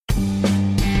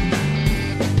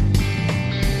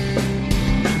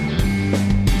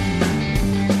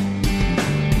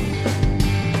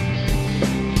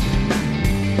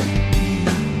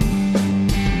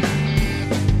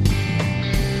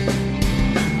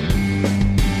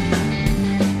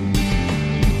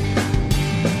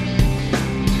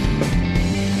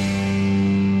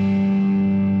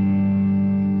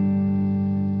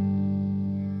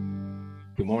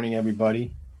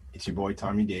everybody? It's your boy,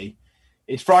 Tommy D.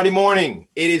 It's Friday morning.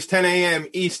 It is 10 a.m.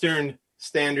 Eastern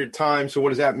Standard Time. So what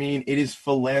does that mean? It is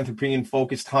philanthropy and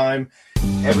focus time.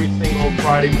 Every single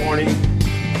Friday morning,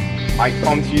 I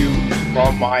come to you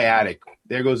from my attic.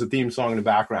 There goes the theme song in the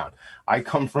background. I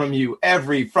come from you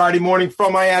every Friday morning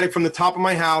from my attic, from the top of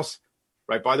my house,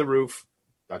 right by the roof.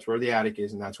 That's where the attic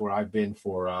is, and that's where I've been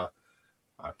for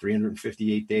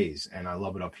 358 days, and I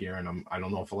love it up here, and I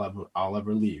don't know if I'll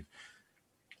ever leave.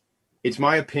 It's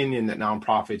my opinion that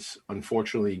nonprofits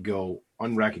unfortunately go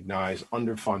unrecognized,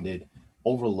 underfunded,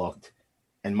 overlooked,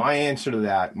 and my answer to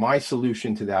that, my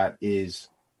solution to that is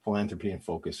philanthropy and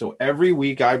focus. So every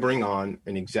week I bring on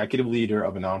an executive leader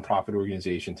of a nonprofit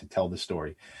organization to tell the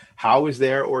story. How is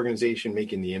their organization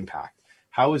making the impact?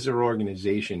 How is their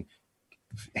organization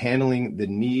handling the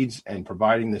needs and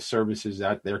providing the services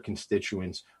that their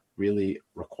constituents really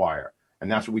require?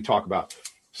 And that's what we talk about.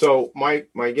 So my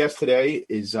guest today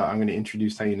is, I'm going to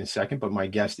introduce Taina in a second, but my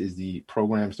guest is the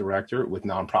programs director with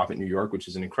Nonprofit New York, which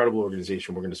is an incredible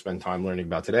organization we're going to spend time learning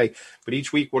about today. But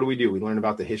each week, what do? We learn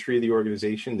about the history of the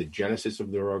organization, the genesis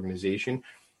of their organization.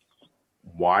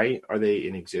 Why are they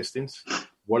in existence?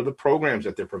 What are the programs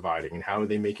that they're providing, and how are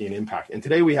they making an impact? And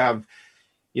today we have,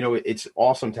 it's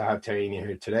awesome to have Taina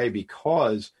here today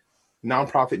because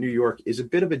Nonprofit New York is a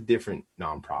bit of a different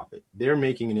nonprofit. They're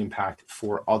making an impact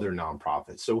for other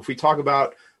nonprofits. So if we talk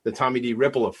about the Tommy D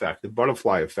ripple effect, the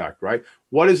butterfly effect, right?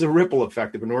 What is the ripple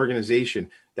effect of an organization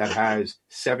that has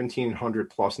 1,700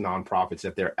 plus nonprofits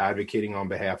that they're advocating on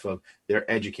behalf of, they're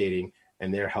educating,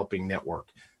 and they're helping network?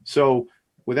 So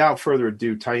without further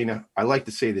ado, Taina, I like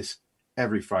to say this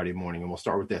every Friday morning, and we'll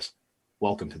start with this.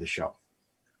 Welcome to the show.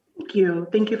 Thank you.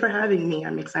 Thank you for having me.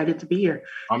 I'm excited to be here.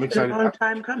 I'm excited. It's been a long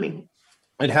time coming.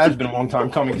 It has been a long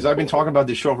time coming because I've been talking about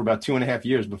this show for about 2.5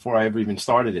 years before I ever even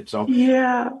started it. So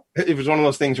yeah, it was one of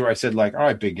those things where I said, like, all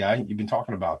right, big guy, you've been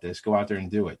talking about this. Go out there and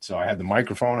do it. So I had the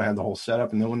microphone. I had the whole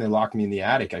setup. And then when they locked me in the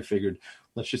attic, I figured,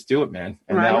 let's just do it, man.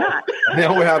 And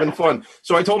now we're having fun.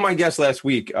 So I told my guest last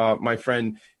week, my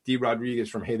friend Dee Rodriguez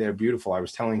from Hey There Beautiful, I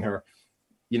was telling her,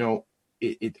 I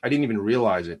didn't even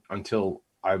realize it until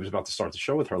I was about to start the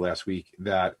show with her last week,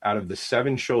 that out of the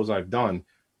 7 shows I've done,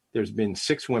 there's been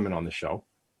 6 women on the show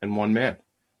and 1 man,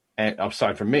 and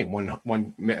aside from me,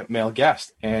 one male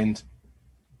guest. And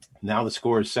now the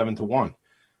score is 7-1.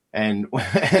 And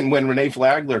when Renee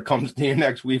Flagler comes here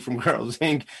next week from Girls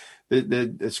Inc.,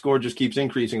 the score just keeps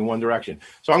increasing in one direction.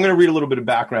 So I'm going to read a little bit of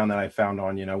background that I found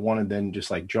on you. And I want to then just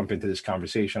like jump into this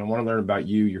conversation. I want to learn about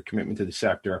you, your commitment to the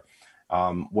sector,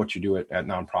 what you do at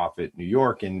Nonprofit New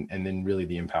York, and then really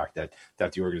the impact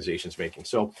that the organization is making.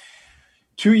 So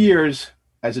 2 years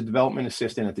as a development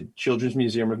assistant at the Children's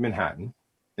Museum of Manhattan,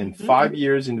 and 5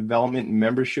 years in development,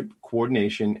 membership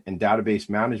coordination, and database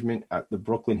management at the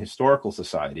Brooklyn Historical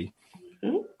Society,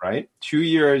 right? 2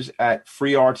 years at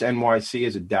Free Arts NYC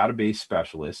as a database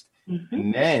specialist.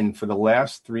 And then for the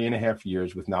last 3.5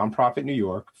 years with Nonprofit New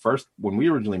York, first when we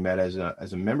originally met as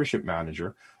a membership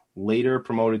manager, later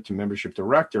promoted to membership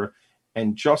director.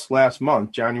 And just last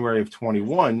month, January of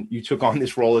 21, you took on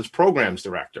this role as programs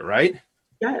director, right?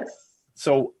 Yes.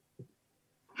 So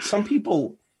some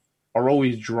people are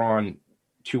always drawn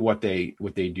to what they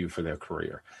do for their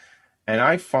career. And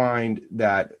I find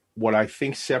that what I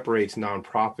think separates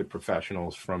nonprofit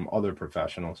professionals from other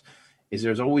professionals is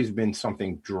there's always been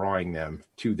something drawing them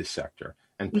to the sector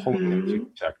and pulling them to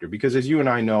the sector. Because as you and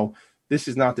I know, this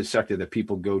is not the sector that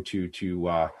people go to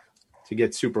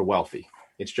get super wealthy.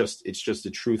 It's just the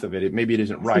truth of it. Maybe it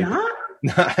isn't right.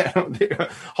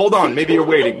 Hold on. Maybe you're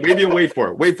waiting. Maybe you'll wait for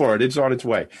it. Wait for it. It's on its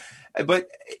way. But,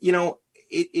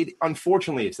 it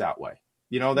unfortunately, it's that way.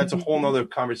 That's a whole nother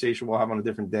conversation we'll have on a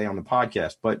different day on the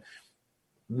podcast. But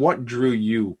what drew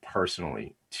you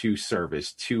personally to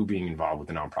service, to being involved with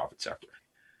the nonprofit sector?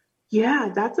 Yeah,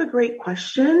 that's a great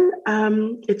question.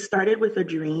 It started with a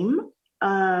dream.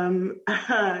 So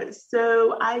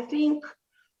I think,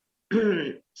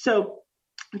 so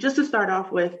just to start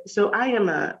off with, so I am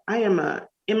a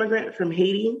immigrant from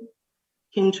Haiti,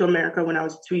 came to America when I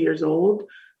was 2 years old.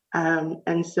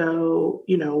 And so,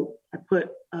 I put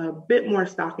a bit more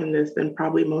stock in this than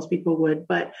probably most people would.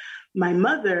 But my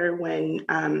mother, when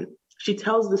she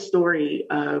tells the story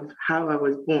of how I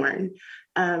was born,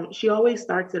 she always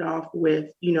starts it off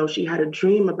with, she had a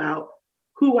dream about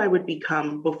who I would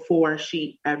become before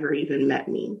she ever even met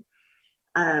me.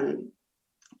 And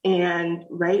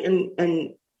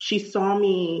she saw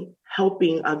me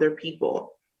helping other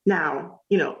people. Now,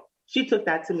 she took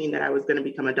that to mean that I was going to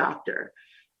become a doctor,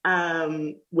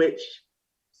 which,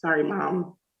 sorry,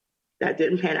 Mom, that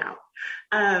didn't pan out.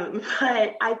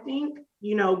 But I think,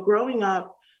 growing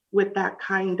up, with that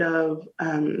kind of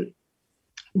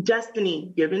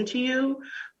destiny given to you,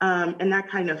 and that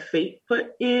kind of fate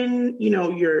put in,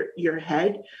 your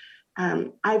head.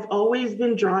 I've always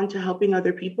been drawn to helping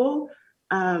other people.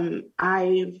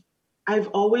 I've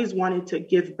always wanted to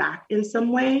give back in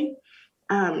some way.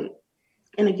 And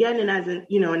again, and as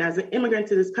an immigrant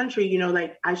to this country,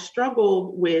 like I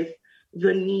struggled with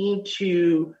the need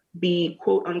to be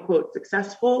quote unquote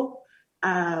successful,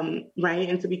 right?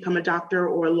 And to become a doctor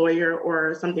or a lawyer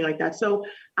or something like that. So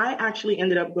I actually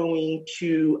ended up going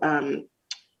to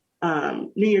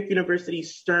New York University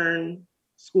Stern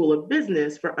School of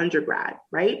Business for undergrad,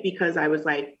 right? Because I was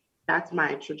like, that's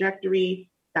my trajectory.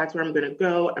 That's where I'm going to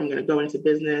go. I'm going to go into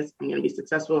business. I'm going to be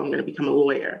successful. I'm going to become a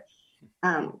lawyer.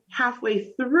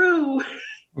 Halfway through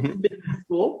business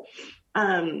school,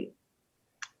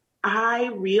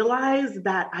 I realized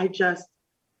that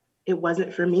it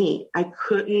wasn't for me. I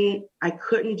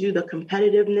couldn't do the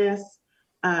competitiveness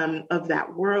of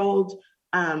that world.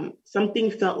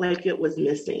 Something felt like it was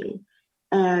missing.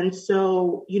 And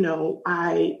so,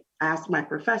 I asked my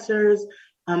professors.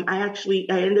 I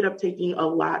ended up taking a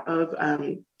lot of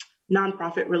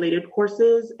nonprofit related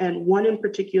courses. And one in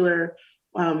particular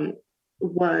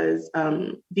was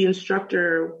the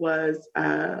instructor was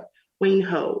Wayne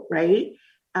Ho, right?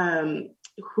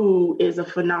 Who is a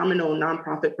phenomenal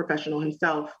nonprofit professional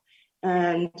himself.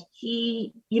 And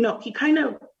he kind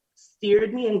of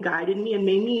steered me and guided me and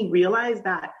made me realize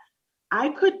that I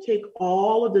could take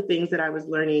all of the things that I was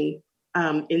learning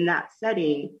in that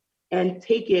setting and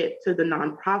take it to the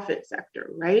nonprofit sector,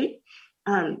 right?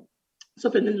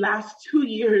 So for the last 2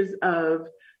 years of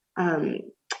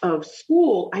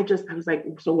school, I was like,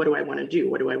 so what do I want to do?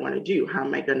 What do I want to do? How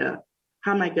am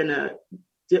I gonna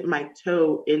dip my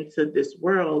toe into this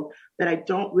world that I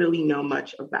don't really know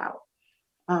much about?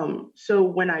 So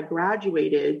when I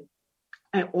graduated,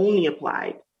 I only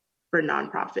applied for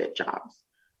nonprofit jobs.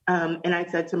 And I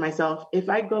said to myself, if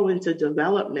I go into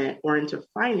development or into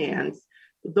finance,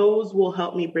 those will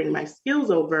help me bring my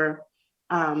skills over,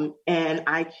 and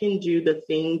I can do the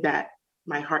thing that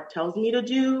my heart tells me to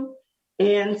do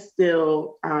and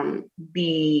still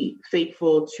be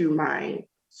faithful to my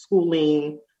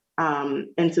schooling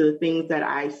and to the things that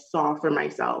I saw for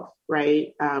myself,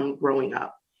 right, growing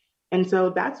up. And so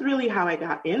that's really how I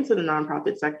got into the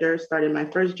nonprofit sector. Started my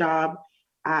first job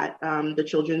at the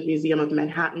Children's Museum of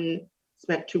Manhattan,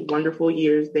 spent 2 wonderful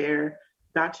years there,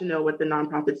 got to know what the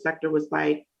nonprofit sector was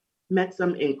like, met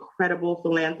some incredible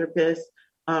philanthropists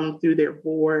through their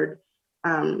board.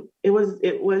 It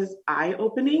was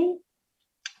eye-opening,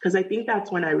 because I think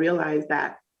that's when I realized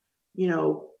that,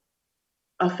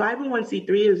 a 501c3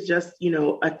 is just,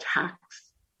 a tax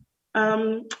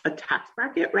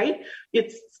bracket, right?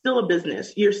 It's still a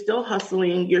business. You're still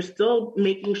hustling. You're still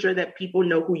making sure that people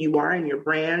know who you are and your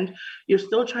brand. You're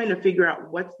still trying to figure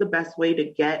out what's the best way to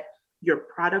get your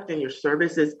product and your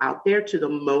services out there to the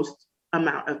most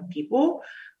amount of people.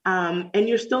 And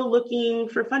you're still looking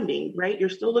for funding, right? You're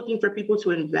still looking for people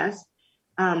to invest.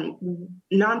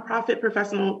 Nonprofit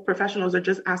professionals are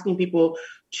just asking people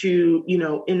to,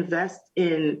 invest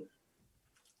in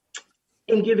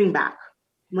giving back,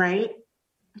 right?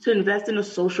 To invest in a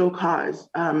social cause,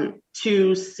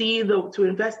 to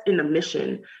invest in a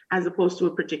mission as opposed to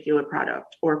a particular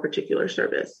product or a particular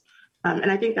service.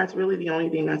 And I think that's really the only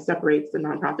thing that separates the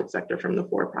nonprofit sector from the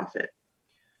for-profit.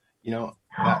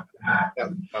 That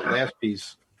last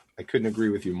piece, I couldn't agree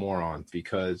with you more on,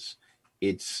 because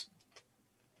I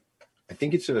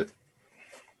think it's a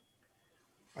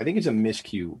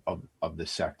miscue of the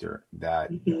sector that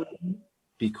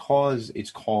because it's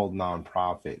called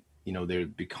nonprofit, there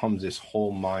becomes this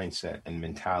whole mindset and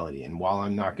mentality. And while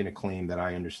I'm not going to claim that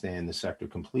I understand the sector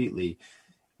completely,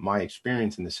 my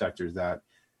experience in the sector is that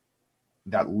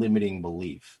limiting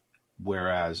belief,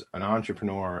 whereas an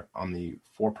entrepreneur on the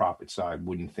for-profit side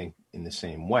wouldn't think in the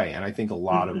same way. And I think a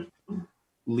lot of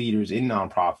leaders in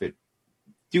nonprofit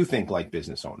do think like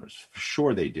business owners.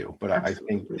 Sure they do. But I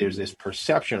think there's this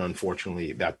perception,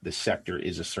 unfortunately, that the sector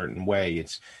is a certain way.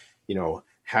 It's,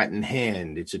 hat in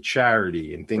hand, it's a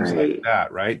charity and things like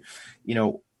that, right?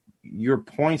 Your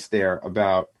points there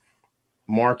about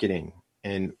marketing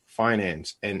and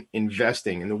finance and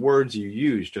investing and the words you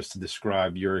use just to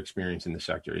describe your experience in the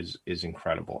sector is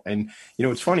incredible. And,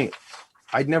 it's funny,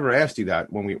 I'd never asked you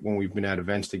that when we've been at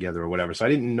events together or whatever. So I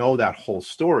didn't know that whole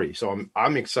story. So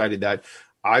I'm excited that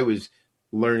I was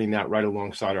learning that right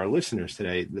alongside our listeners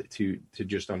today to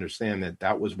just understand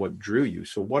that was what drew you.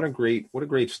 So what a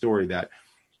great story that,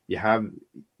 You have,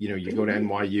 you go to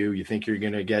NYU, you think you're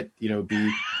going to get, be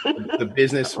the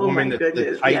businesswoman,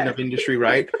 the titan of industry,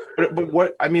 right? But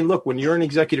what, I mean, look, when you're an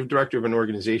executive director of an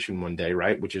organization one day,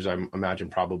 right, which is, I imagine,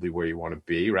 probably where you want to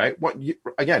be, right?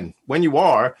 When you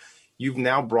are, you've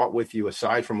now brought with you,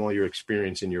 aside from all your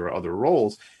experience in your other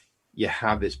roles, you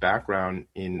have this background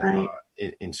in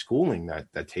schooling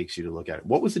that takes you to look at it.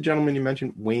 What was the gentleman you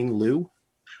mentioned? Wayne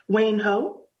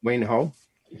Ho? Wayne Ho?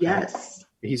 Yes.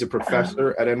 He's a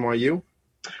professor at NYU?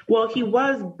 Well, he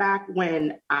was back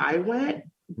when I went,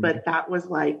 but that was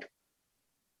like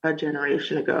a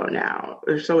generation ago now,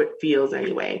 or so it feels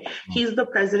anyway. He's the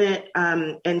president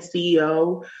and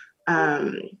CEO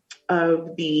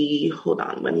of the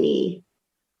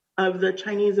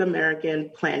Chinese American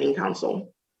Planning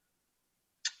Council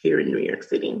here in New York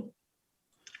City.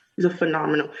 He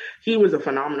was a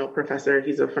phenomenal professor.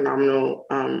 He's a phenomenal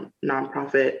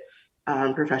nonprofit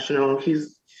professional.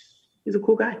 He's a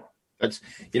cool guy. That's,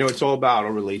 it's all about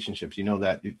our relationships.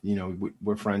 That,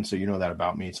 we're friends, so that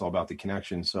about me. It's all about the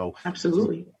connection. So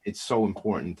absolutely, it's so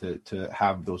important to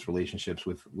have those relationships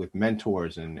with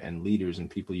mentors and leaders and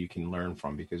people you can learn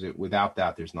from, because without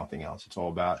that, there's nothing else. It's all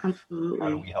about how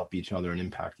do we help each other and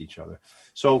impact each other.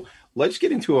 So let's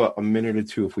get into a minute or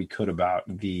two, if we could, about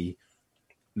the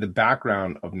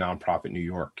background of Nonprofit New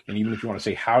York. And even if you want to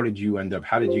say, how did you get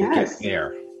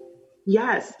there?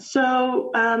 Yes.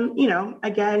 So,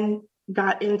 again,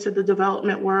 got into the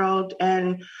development world,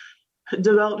 and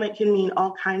development can mean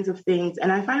all kinds of things.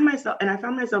 And I found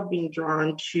myself being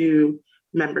drawn to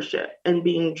membership and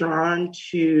being drawn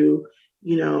to,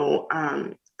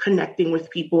 connecting with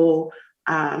people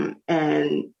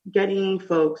and getting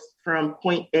folks from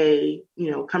point A,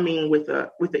 coming with an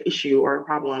issue or a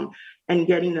problem, and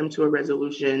getting them to a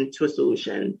solution.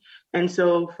 And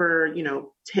so for,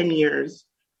 10 years,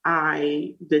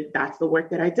 that's the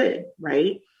work that I did,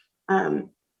 right?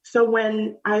 So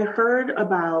when I heard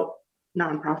about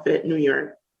Nonprofit New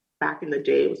York back in the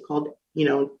day, it was called,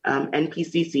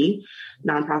 NPCC,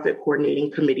 Nonprofit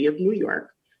Coordinating Committee of New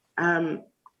York, and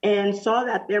saw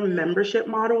that their membership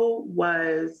model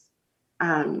was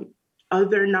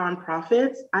other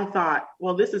nonprofits. I thought,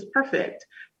 well, this is perfect,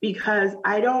 because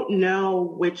I don't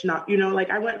know which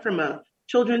I went from a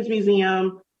children's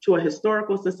museum to a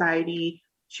historical society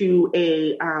to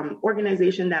a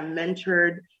organization that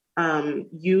mentored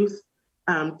youth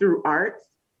through arts.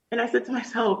 And I said to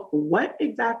myself, what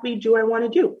exactly do I want to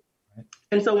do?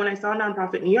 And so when I saw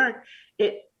Nonprofit New York,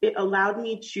 it allowed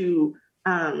me to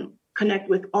connect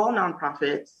with all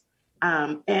nonprofits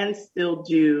and still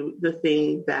do the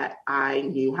thing that I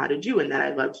knew how to do and that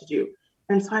I love to do.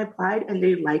 And so I applied, and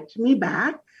they liked me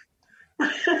back.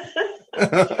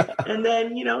 And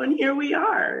then, and here we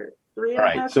are. All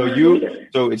right. So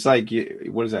it's like,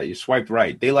 what is that? You swiped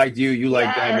right. They liked you. You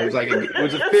liked them. It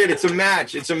was a fit. It's a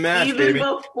match. It's a match, even baby.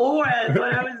 Before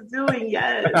what I was doing.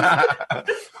 Yes.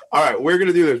 All right. We're going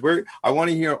to do this. I want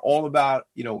to hear all about,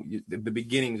 the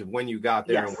beginnings of when you got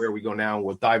there and where we go now.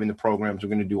 We'll dive into programs. We're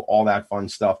going to do all that fun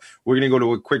stuff. We're going to go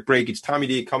to a quick break. It's Tommy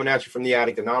D coming at you from the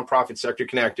attic, the Nonprofit Sector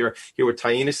Connector, here with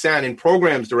Taina Sanin,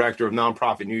 Programs Director of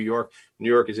Nonprofit New York. New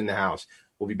York is in the house.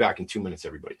 We'll be back in 2 minutes,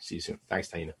 everybody. See you soon. Thanks,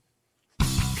 Taina.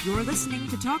 You're listening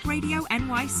to Talk Radio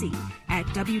NYC at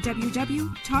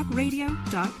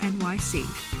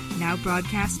www.talkradio.nyc. Now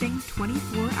broadcasting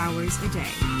 24 hours a day.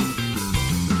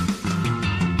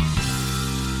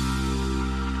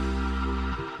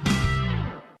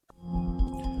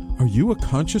 Are you a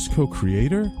conscious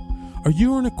co-creator? Are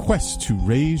you on a quest to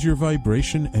raise your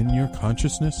vibration and your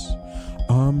consciousness?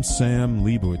 I'm Sam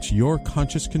Leibowitz, your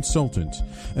conscious consultant,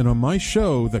 and on my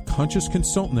show, The Conscious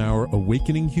Consultant Hour,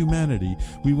 Awakening Humanity,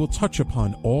 we will touch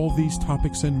upon all these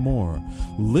topics and more.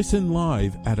 Listen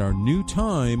live at our new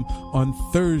time on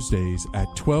Thursdays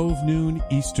at 12 noon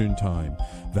Eastern Time.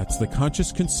 That's The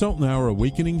Conscious Consultant Hour,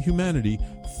 Awakening Humanity,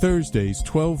 Thursdays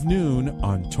 12 noon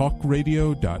on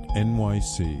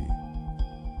talkradio.nyc.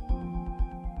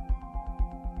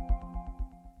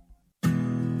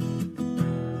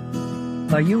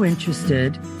 Are you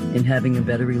interested in having a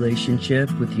better relationship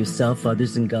with yourself,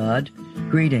 others, and God?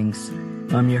 Greetings.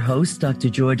 I'm your host, Dr.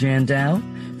 George Andow,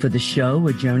 for the show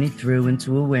A Journey Through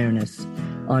into Awareness.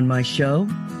 On my show,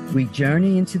 we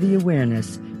journey into the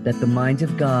awareness that the mind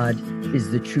of God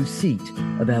is the true seat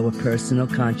of our personal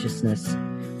consciousness.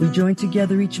 We join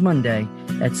together each Monday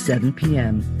at 7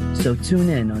 p.m., so tune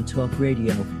in on Talk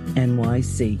Radio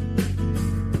NYC.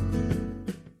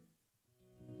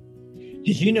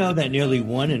 Did you know that nearly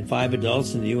 1 in 5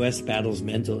 adults in the U.S. battles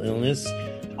mental illness?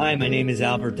 Hi, my name is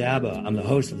Albert Daba. I'm the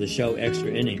host of the show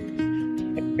Extra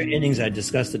Innings. Extra Innings, I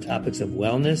discuss the topics of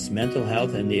wellness, mental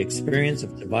health, and the experience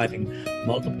of surviving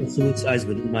multiple suicides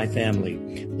within my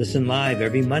family. Listen live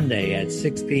every Monday at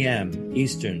 6 p.m.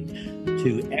 Eastern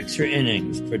to Extra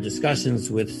Innings for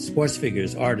discussions with sports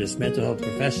figures, artists, mental health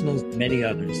professionals, and many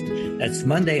others. That's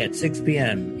Monday at 6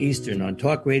 p.m. Eastern on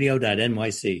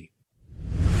talkradio.nyc.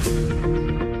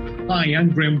 Hi,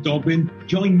 I'm Graham Dobbin.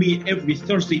 Join me every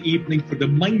Thursday evening for the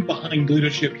Mind Behind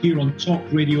Leadership here on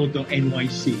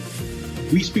talkradio.nyc.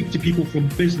 We speak to people from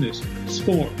business,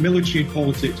 sport, military and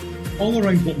politics, all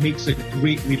around what makes a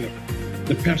great leader.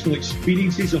 The personal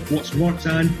experiences of what's worked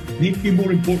and, maybe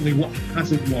more importantly, what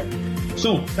hasn't worked.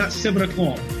 So, that's 7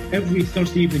 o'clock every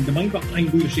Thursday evening, the Mind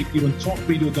Behind Leadership here on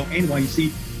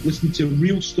talkradio.nyc. Listen to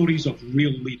real stories of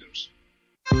real leaders.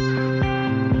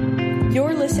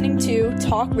 You're listening to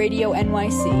Talk Radio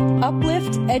NYC.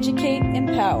 Uplift, educate,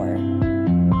 empower.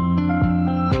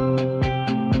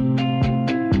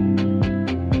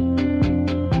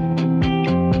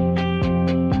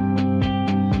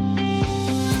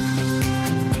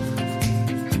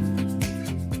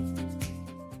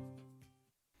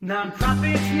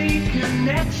 Nonprofits need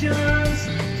connections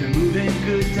to move in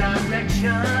good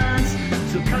directions.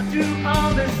 So cut through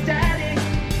all the static.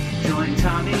 Join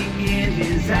Tommy in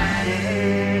his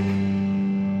attic.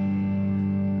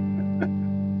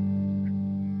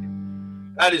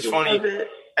 That is funny.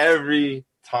 Every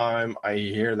time I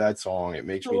hear that song, it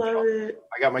makes me jump.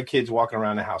 I got my kids walking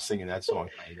around the house singing that song.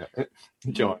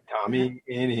 Join Tommy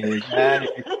in his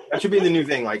attic. That should be the new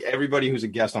thing. Like everybody who's a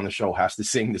guest on the show has to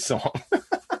sing the song.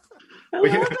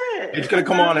 It's going to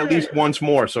come on at least once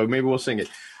more, so maybe we'll sing it.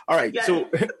 All right. Yes.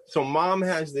 So mom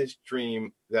has this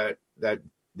dream that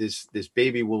this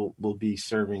baby will be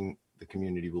serving the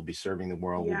community, will be serving the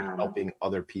world, will be helping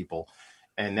other people.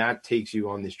 And that takes you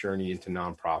on this journey into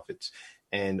nonprofits.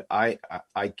 And I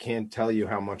can't tell you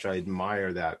how much I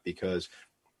admire that, because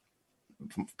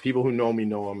people who know me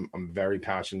know I'm very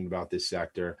passionate about this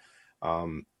sector.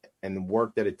 And the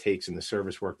work that it takes and the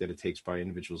service work that it takes by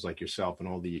individuals like yourself and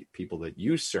all the people that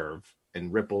you serve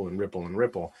and ripple and ripple and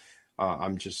ripple.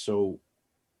 I'm just so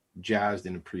jazzed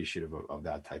and appreciative of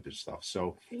that type of stuff.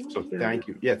 So thank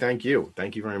you. Yeah, thank you.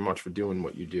 Thank you very much for doing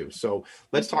what you do. So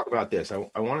let's talk about this.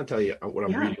 I want to tell you what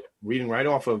I'm reading right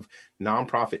off of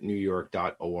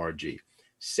nonprofitnewyork.org.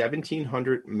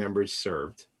 1,700 members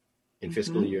served in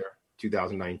fiscal year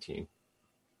 2019.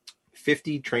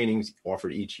 50 trainings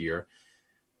offered each year.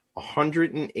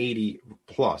 180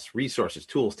 plus resources,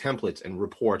 tools, templates, and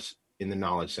reports in the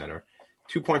Knowledge Center.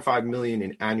 2.5 million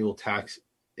in annual tax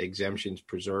exemptions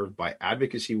preserved by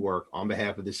advocacy work on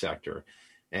behalf of the sector,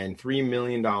 and $3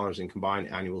 million in combined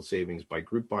annual savings by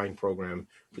group buying program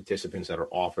participants that are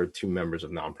offered to members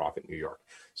of Nonprofit New York.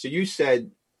 So you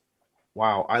said,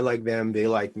 wow, I like them, they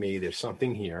like me, there's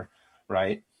something here,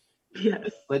 right?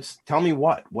 Yes. Let's tell me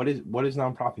what is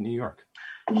Nonprofit New York?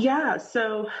 Yeah,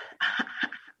 so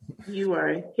you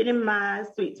are hitting my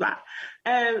sweet spot.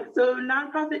 So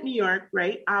Nonprofit New York,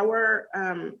 right? Our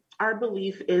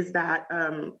belief is that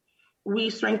we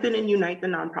strengthen and unite the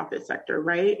nonprofit sector,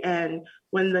 right? And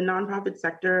when the nonprofit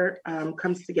sector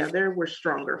comes together, we're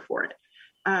stronger for it.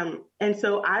 And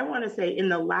so I want to say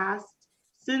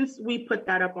since we put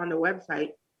that up on the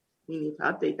website, we need to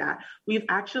update that. We've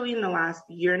actually in the last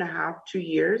year and a half, 2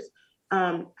 years,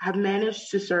 have managed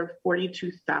to serve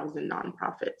 42,000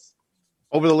 nonprofits.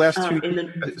 Over the last 2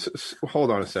 years,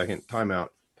 hold on a second. Time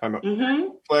out. Mm-hmm.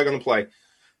 Flag on the play.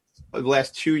 The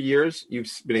last 2 years, you've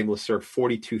been able to serve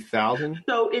 42,000.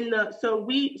 So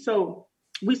we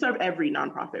serve every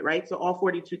nonprofit, right? So all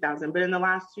 42,000. But in the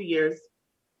last 2 years,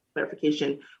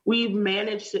 clarification, we've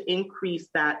managed to increase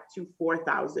that to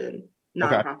 4,000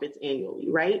 nonprofits annually,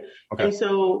 right? Okay. And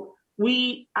so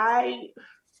we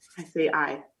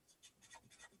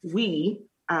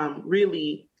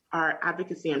really, our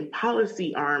advocacy and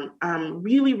policy arm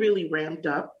really, really ramped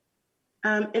up.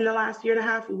 In the last year and a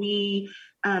half, we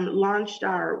launched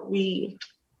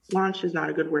launch is not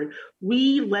a good word.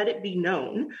 We let it be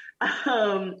known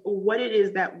what it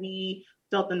is that we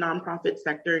felt the nonprofit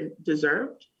sector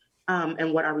deserved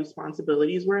and what our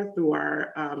responsibilities were through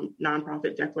our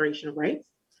nonprofit Declaration of Rights.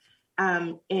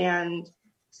 And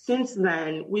since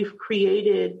then, we've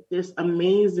created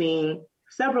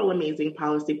several amazing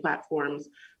policy platforms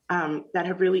that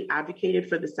have really advocated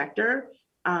for the sector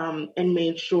and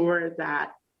made sure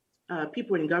that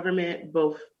people in government,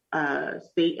 both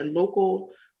state and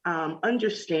local,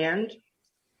 understand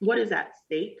what is at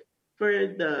stake for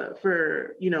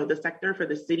the sector, for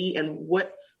the city, and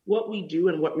what we do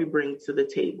and what we bring to the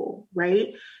table,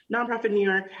 right? Nonprofit New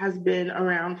York has been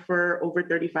around for over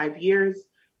 35 years.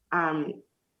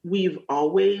 We've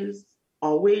always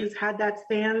always had that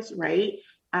stance, right?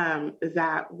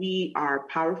 That we are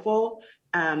powerful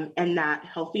and that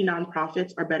healthy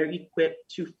nonprofits are better equipped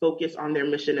to focus on their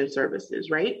mission and services,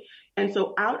 right? And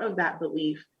so out of that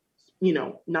belief,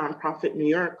 Nonprofit New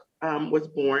York was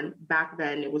born. Back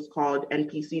then, it was called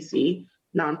NPCC,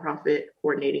 Nonprofit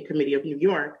Coordinating Committee of New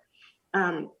York.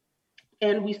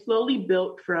 And we slowly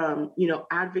built from,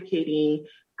 advocating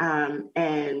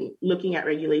and looking at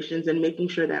regulations and making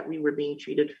sure that we were being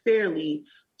treated fairly,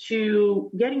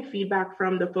 to getting feedback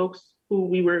from the folks who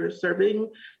we were serving.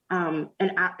 And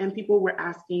people were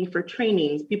asking for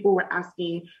trainings. People were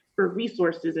asking for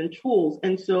resources and tools.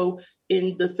 And so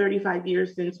in the 35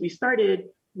 years since we started,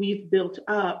 we've built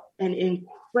up an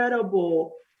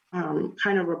incredible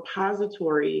kind of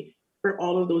repository for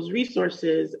all of those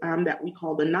resources that we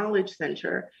call the Knowledge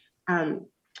Center.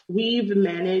 We've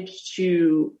managed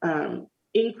to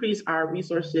increase our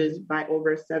resources by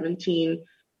over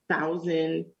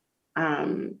 17,000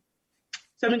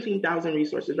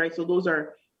 resources, right? So those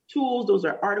are tools, those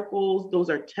are articles, those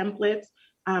are templates.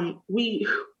 We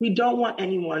don't want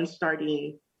anyone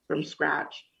starting from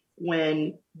scratch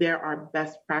when there are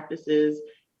best practices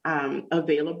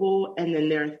available. And then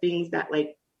there are things that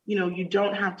you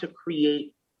don't have to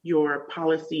create your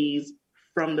policies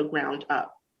from the ground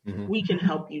up. Mm-hmm. We can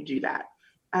help you do that.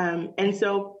 And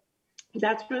so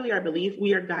that's really our belief.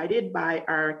 We are guided by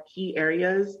our key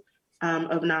areas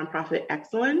of nonprofit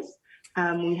excellence.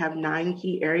 We have 9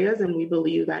 key areas, and we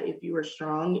believe that if you are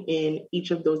strong in each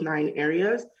of those 9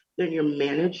 areas, then your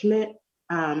management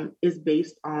is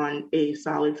based on a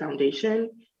solid foundation,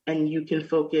 and you can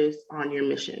focus on your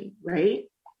mission, right?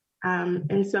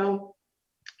 And so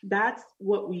that's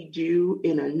what we do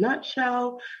in a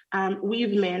nutshell.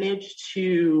 We've managed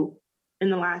to, in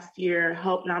the last year,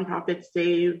 help nonprofits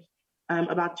save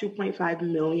about $2.5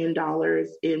 million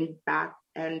in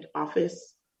back-end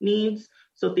office needs.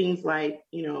 So things like,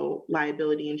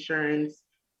 liability insurance,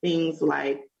 things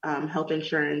like health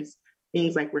insurance,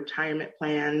 things like retirement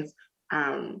plans,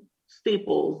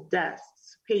 staples,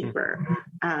 desks, paper,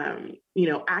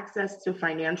 access to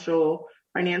financial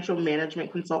management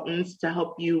consultants to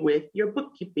help you with your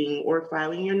bookkeeping or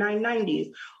filing your 990s,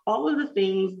 all of the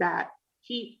things that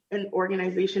keep an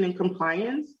organization in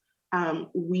compliance.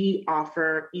 We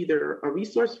offer either a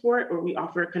resource for it, or we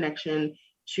offer a connection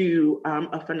to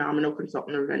a phenomenal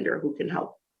consultant or vendor who can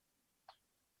help.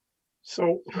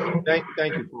 So thank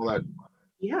you for that.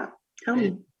 Yeah, tell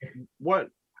me. What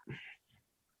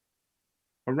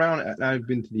around, I've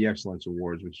been to the Excellence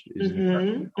Awards, which is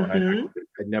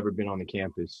I'd never been on the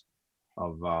campus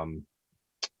of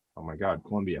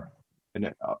Columbia,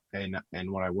 and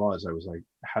when I was like,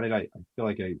 how did I feel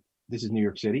like this is New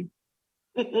York City?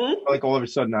 Like all of a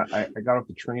sudden I got off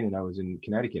the train and I was in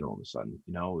Connecticut all of a sudden.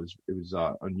 It was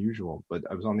unusual, but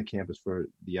I was on the campus for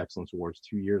the Excellence Awards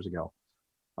 2 years ago,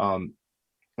 and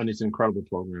it's an incredible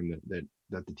program that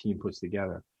the team puts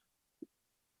together.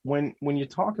 When you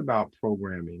talk about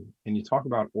programming and you talk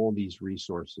about all these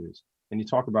resources and you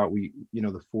talk about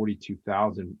the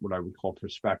 42,000 what I would call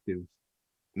prospective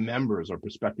members or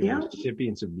prospective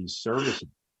recipients of these services,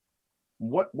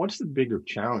 what's the bigger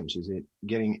challenge? Is it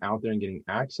getting out there and getting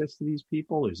access to these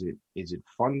people? Is it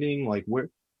funding? Like what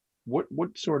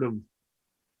sort of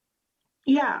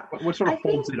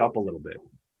holds it up a little bit?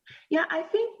 Yeah, I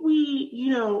think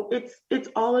it's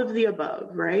all of the above,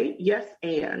 right? Yes,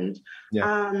 and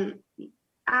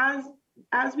as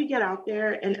we get out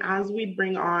there and as we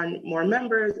bring on more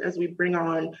members, as we bring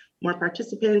on more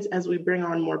participants, as we bring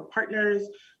on more partners,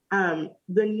 the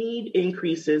need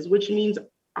increases, which means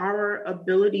our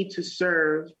ability to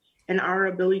serve and our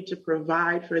ability to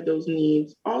provide for those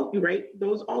needs,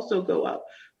 those also go up.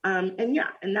 And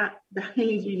that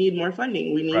means we need more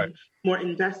funding. We need more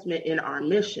investment in our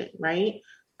mission, right?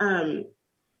 And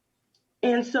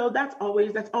so that's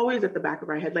always at the back of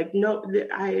our head. Like, no,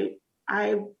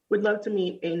 I would love to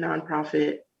meet a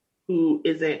nonprofit who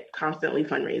isn't constantly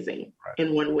fundraising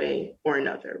in one way or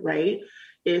another, right?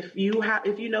 If you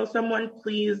know someone,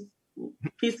 please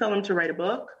tell them to write a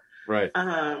book,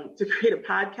 to create a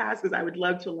podcast, because I would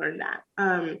love to learn that.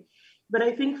 But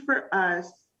I think for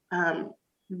us,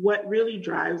 what really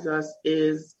drives us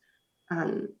is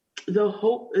the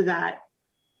hope that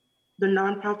the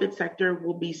nonprofit sector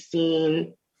will be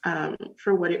seen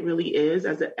for what it really is,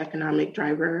 as an economic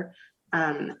driver,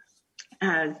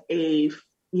 as a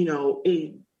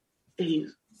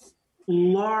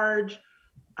large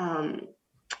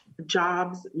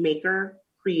jobs maker,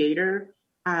 creator,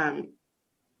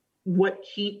 what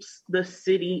keeps the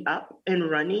city up and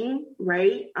running,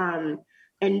 right? And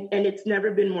it's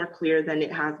never been more clear than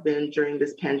it has been during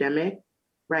this pandemic,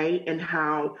 right? And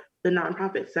how the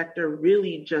nonprofit sector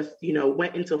really just,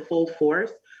 went into full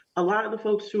force. A lot of the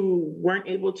folks who weren't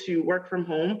able to work from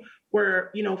home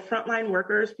were, frontline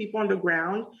workers, people on the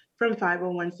ground from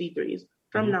 501c3s,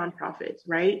 from nonprofits,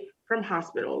 right? From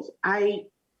hospitals.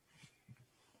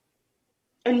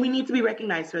 And we need to be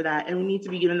recognized for that. And we need to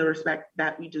be given the respect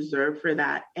that we deserve for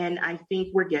that. And I think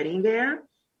we're getting there.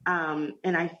 And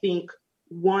I think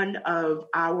one of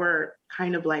our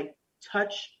kind of like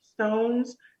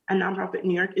touchstones at Nonprofit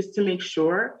New York is to make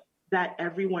sure that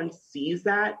everyone sees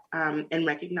that and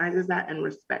recognizes that and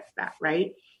respects that,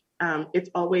 right? It's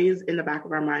always in the back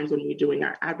of our minds when we're doing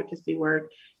our advocacy work.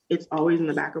 It's always in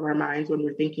the back of our minds when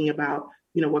we're thinking about,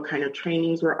 what kind of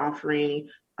trainings we're offering,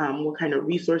 what kind of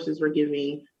resources we're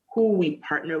giving, who we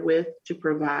partner with to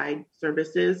provide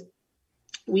services.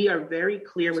 We are very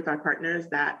clear with our partners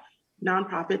that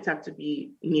nonprofits have to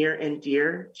be near and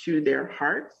dear to their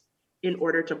hearts in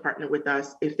order to partner with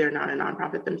us if they're not a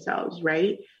nonprofit themselves,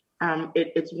 right?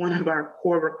 It's one of our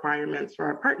core requirements for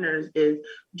our partners is,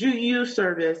 do you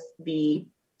service the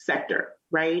sector,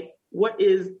 right? What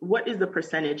is the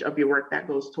percentage of your work that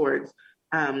goes towards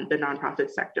the nonprofit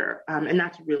sector? And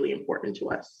that's really important to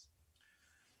us.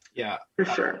 Yeah, for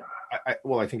sure.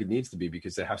 I think it needs to be,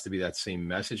 because there has to be that same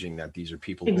messaging that these are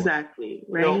people. Exactly,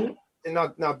 right? And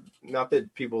not that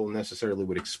people necessarily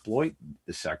would exploit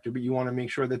the sector, but you want to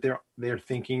make sure that they're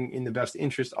thinking in the best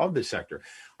interest of the sector.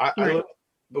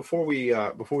 Before we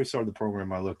started the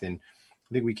program, I looked, and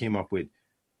I think we came up with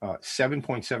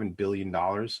 $7.7 billion.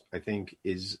 I think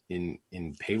is in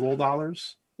payroll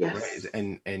dollars. Yes.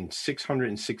 Right? And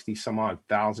 660 some odd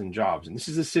thousand jobs. And this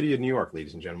is the city of New York,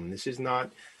 ladies and gentlemen. This is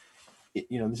not,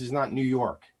 this is not New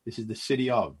York. This is the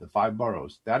city of the 5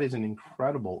 boroughs. That is an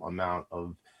incredible amount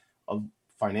of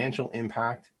financial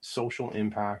impact, social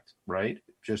impact, right?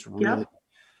 Just really.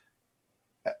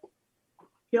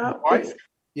 Yeah.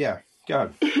 Yeah.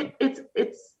 Go ahead.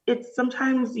 It's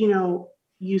sometimes,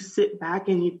 you sit back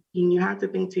and you have to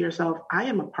think to yourself, I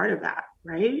am a part of that,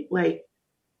 right? Like,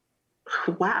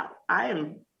 wow, I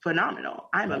am phenomenal.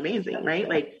 I'm amazing, right?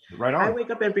 Like, right on. I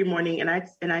wake up every morning and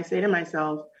I say to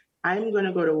myself, I'm going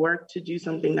to go to work to do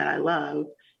something that I love,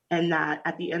 and that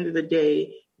at the end of the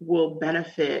day will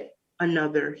benefit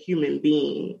another human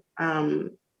being. And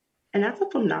that's a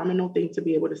phenomenal thing to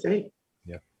be able to say.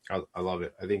 Yeah, I love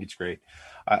it. I think it's great.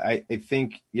 I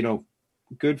think,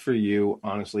 good for you,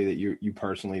 honestly, that you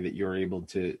personally, that you're able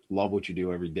to love what you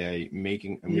do every day,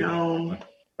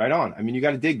 right on. I mean, you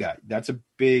got to dig that. That's a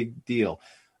big deal.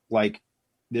 Like,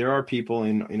 there are people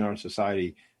in our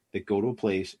society that go to a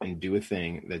place and do a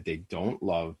thing that they don't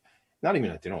love. Not even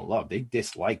that they don't love, they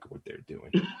dislike what they're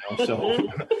doing.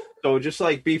 So just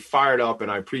like be fired up. And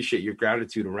I appreciate your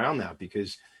gratitude around that,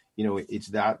 because, it's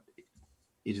that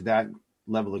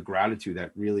level of gratitude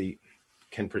that really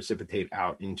can precipitate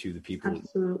out into the people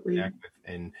Absolutely. Connect with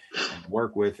and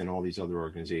work with, and all these other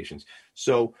organizations.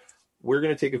 So we're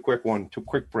going to take a quick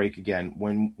break again.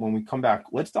 When we come back,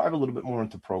 let's dive a little bit more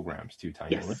into programs too,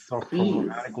 Tanya. Yes, let's talk please.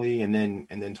 programmatically, and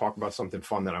then talk about something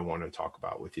fun that I want to talk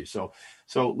about with you. So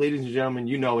ladies and gentlemen,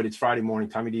 it's Friday morning.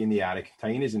 Tommy D in the attic.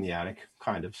 Taina's in the attic,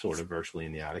 kind of, sort of, virtually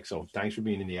in the attic. So thanks for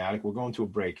being in the attic. We're going to a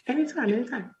break.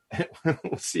 Anytime.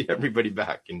 We'll see everybody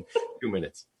back in 2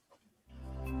 minutes.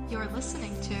 You're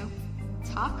listening to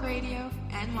Talk Radio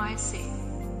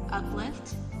NYC.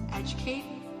 Uplift, educate,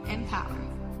 empower.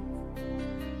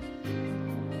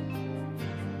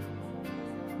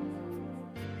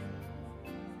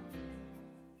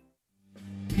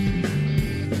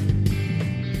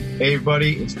 Hey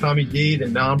everybody, it's Tommy D, the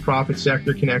Nonprofit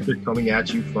Sector Connector, coming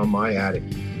at you from my attic.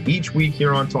 Each week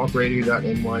here on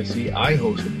talkradio.nyc, I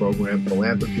host the program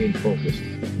Philanthropy in Focus.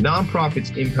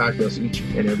 Nonprofits impact us each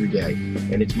and every day,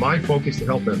 and it's my focus to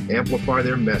help them amplify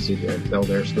their message and tell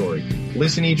their story.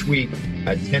 Listen each week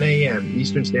at 10 a.m.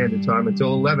 Eastern Standard Time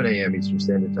until 11 a.m. Eastern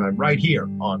Standard Time, right here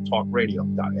on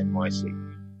talkradio.nyc.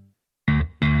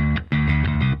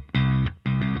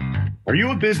 Are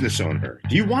you a business owner?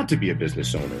 Do you want to be a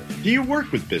business owner? Do you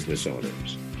work with business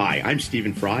owners? Hi, I'm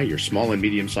Stephen Fry, your small and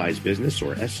medium-sized business,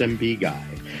 or SMB guy,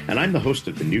 and I'm the host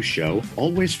of the new show,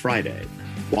 Always Friday.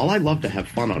 While I love to have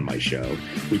fun on my show,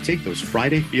 we take those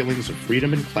Friday feelings of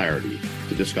freedom and clarity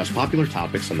to discuss popular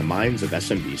topics on the minds of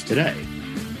SMBs today.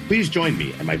 Please join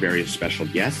me and my various special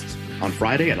guests on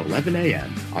Friday at 11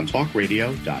 a.m. on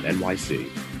talkradio.nyc.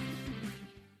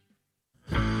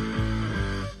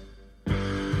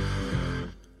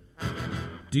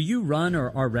 Do you run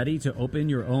or are ready to open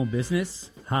your own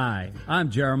business? Hi,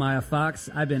 I'm Jeremiah Fox.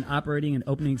 I've been operating and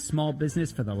opening small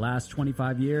business for the last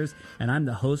 25 years, and I'm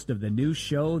the host of the new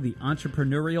show, The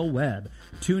Entrepreneurial Web.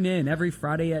 Tune in every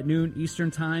Friday at noon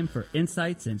Eastern Time for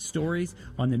insights and stories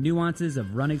on the nuances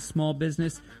of running small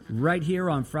business right here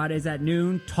on Fridays at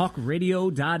noon,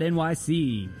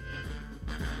 talkradio.nyc.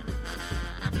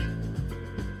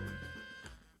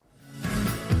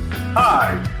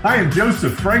 Hi, I am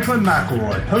Joseph Franklin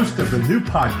McElroy, host of the new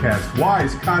podcast,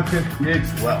 Wise Content Creates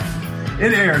Wealth.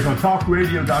 It airs on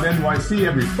talkradio.nyc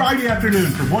every Friday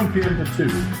afternoon from 1 p.m. to 2.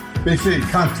 They say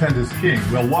content is king.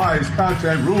 Well, wise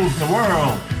content rules the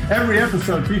world. Every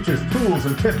episode features tools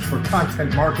and tips for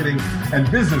content marketing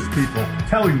and business people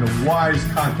telling the wise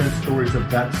content stories of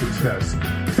that success.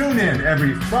 Tune in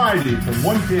every Friday from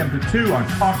 1 p.m. to 2 on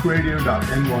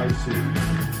talkradio.nyc.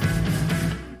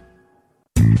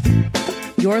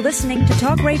 You're listening to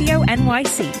Talk Radio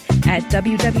NYC at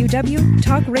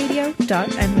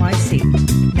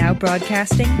www.talkradio.nyc. Now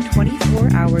broadcasting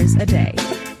 24 hours a day.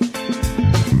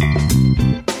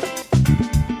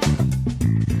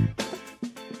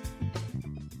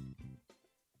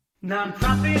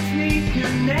 Nonprofits need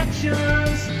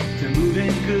connections to move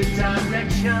in good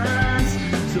directions.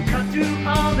 So cut through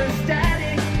all the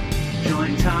static.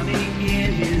 Join Tommy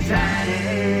in his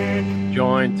attic.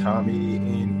 Join Tommy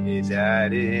in his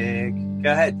attic.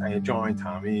 Go ahead. I join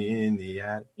Tommy in the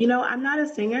attic. You know, I'm not a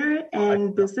singer,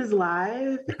 and this is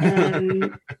live.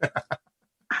 And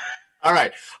all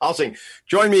right, I'll sing.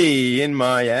 Join me in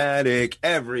my attic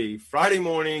every Friday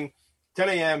morning, 10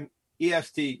 a.m.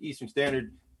 EST, Eastern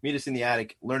Standard. Meet us in the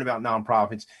attic. Learn about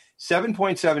nonprofits.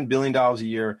 $7.7 billion a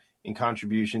year in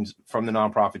contributions from the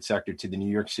nonprofit sector to the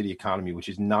New York City economy, which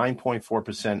is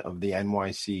 9.4% of the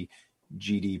NYC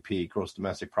GDP, gross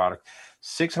domestic product.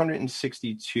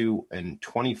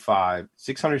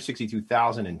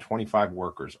 662,025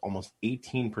 workers, almost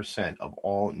 18% of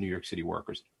all New York City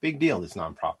workers. Big deal, this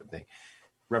nonprofit thing,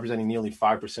 representing nearly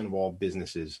 5% of all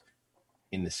businesses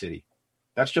in the city.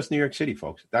 That's just New York City,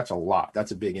 folks. That's a lot.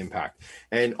 That's a big impact.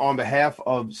 And on behalf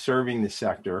of serving the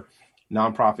sector,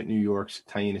 Nonprofit New York's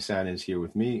Taina Santa is here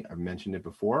with me. I've mentioned it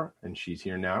before, and she's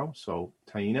here now. So,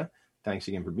 Taina, thanks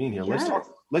again for being here. Yes.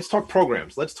 Let's talk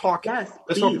programs. Let's talk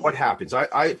what happens.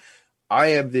 I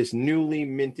have this newly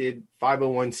minted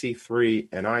 501c3,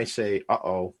 and I say,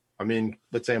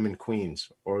 let's say I'm in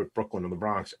Queens or Brooklyn or the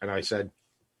Bronx, and I said,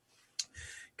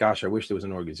 gosh, I wish there was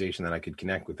an organization that I could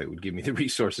connect with that would give me the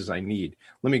resources I need.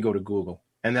 Let me go to Google.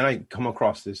 And then I come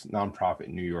across this nonprofit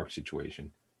New York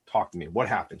situation. Talk to me. What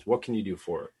happens? What can you do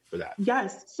for that?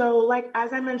 Yes. So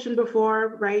as I mentioned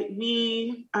before, right,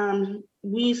 we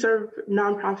serve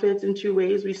nonprofits in two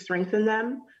ways. We strengthen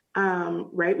them,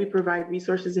 right? We provide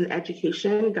resources and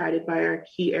education guided by our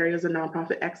key areas of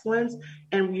nonprofit excellence,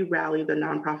 and we rally the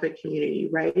nonprofit community,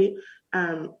 right?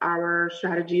 Our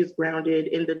strategy is grounded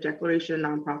in the Declaration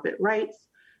of Nonprofit Rights.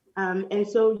 And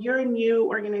so you're a new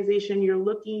organization, you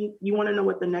want to know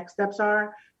what the next steps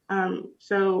are.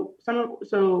 So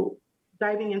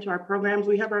diving into our programs,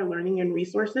 we have our learning and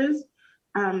resources.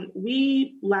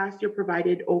 We last year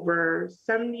provided over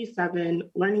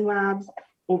 77 learning labs,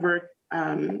 I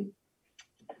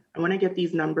want to get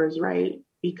these numbers right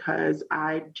because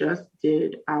I just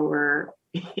did our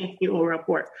annual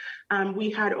report.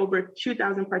 We had over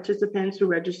 2,000 participants who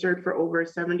registered for over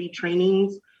 70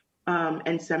 trainings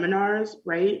and seminars,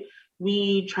 right?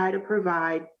 We try to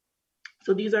provide,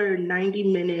 so these are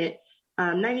 90 minute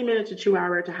to 2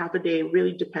 hour to half a day,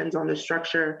 really depends on the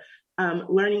structure,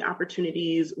 learning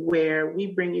opportunities where we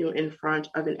bring you in front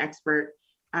of an expert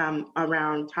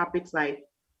around topics like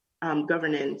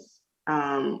governance,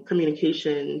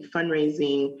 communication,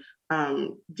 fundraising,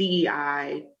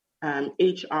 DEI,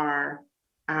 HR,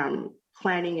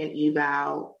 planning and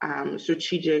eval,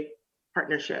 strategic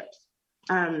partnerships.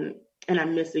 And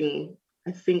I'm missing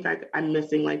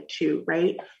like two,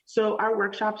 right? So our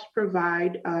workshops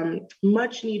provide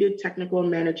much needed technical and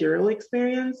managerial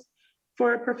experience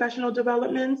for professional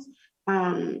developments,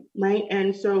 right?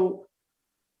 And so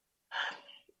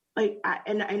I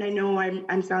know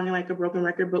I'm sounding like a broken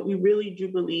record, but we really do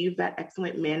believe that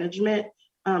excellent management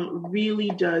really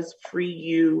does free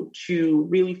you to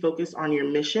really focus on your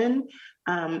mission.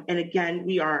 And again,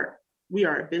 we are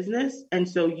a business, and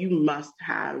so you must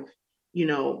have,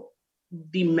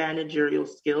 the managerial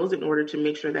skills in order to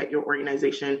make sure that your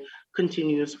organization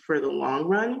continues for the long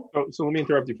run. So let me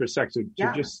interrupt you for a sec. So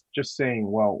just saying,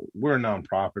 well, we're a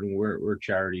nonprofit and we're a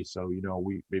charity, so we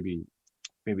maybe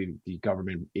the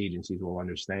government agencies will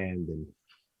understand, and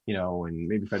and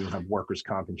maybe if I don't have workers'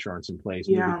 comp insurance in place,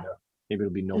 maybe it'll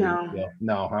be no big deal.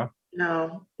 No, huh?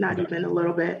 No, not even a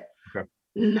little bit. Okay.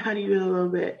 Not even a little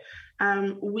bit.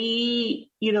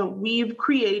 We've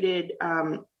created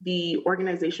the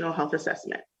organizational health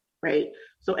assessment, right?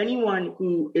 So anyone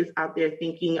who is out there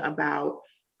thinking about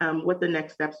what the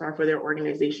next steps are for their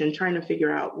organization, trying to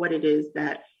figure out what it is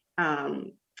that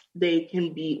they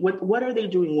can be, what are they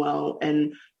doing well,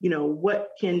 and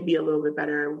what can be a little bit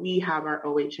better. We have our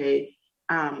OHA,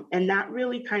 and that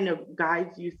really kind of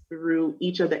guides you through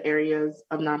each of the areas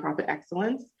of nonprofit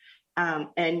excellence.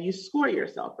 And you score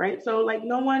yourself, right? So like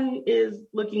no one is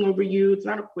looking over you. It's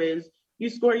not a quiz. You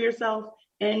score yourself,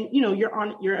 and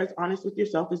you're as honest with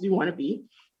yourself as you want to be.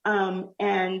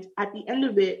 And at the end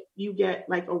of it, you get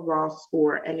like a raw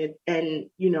score, and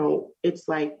it's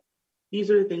like, these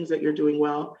are the things that you're doing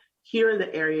well. Here are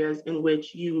the areas in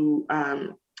which you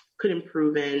could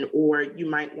improve in, or you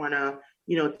might want to,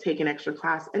 take an extra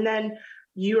class. And then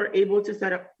you are able to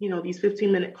set up, these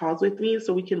 15-minute calls with me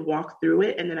so we can walk through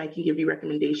it. And then I can give you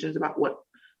recommendations about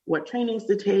what trainings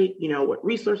to take, what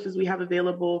resources we have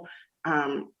available.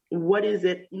 What is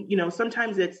it,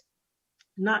 sometimes it's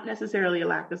not necessarily a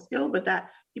lack of skill, but that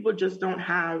people just don't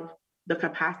have the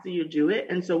capacity to do it.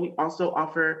 And so we also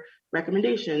offer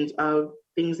recommendations of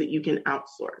things that you can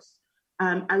outsource.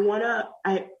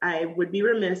 I would be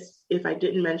remiss if I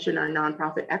didn't mention our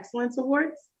Nonprofit Excellence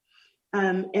Awards.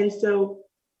 And so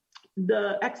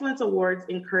the Excellence Awards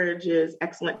encourages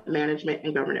excellent management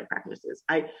and governance practices.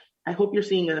 I hope you're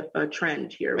seeing a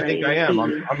trend here, right? I think I am.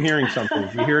 I'm hearing something.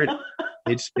 You hear it?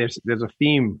 There's a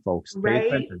theme, folks. Pay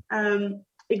attention.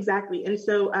 Exactly. And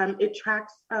so it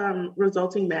tracks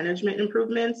resulting management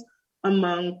improvements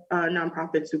among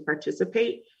nonprofits who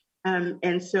participate.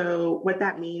 And so what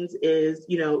that means is,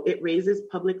 it raises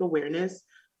public awareness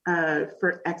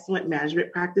for excellent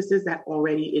management practices that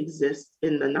already exist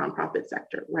in the nonprofit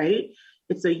sector, right?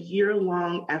 It's a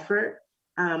year-long effort.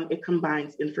 It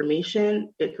combines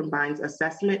information, it combines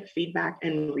assessment, feedback,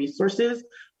 and resources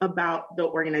about the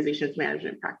organization's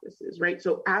management practices, right?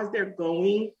 So as they're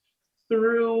going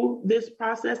through this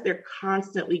process, they're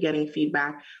constantly getting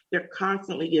feedback, they're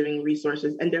constantly giving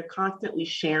resources, and they're constantly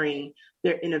sharing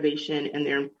their innovation and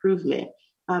their improvement.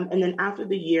 And then after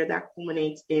the year, that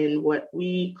culminates in what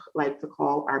we like to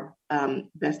call our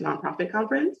Best Nonprofit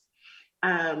Conference.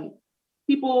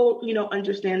 People,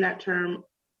 understand that term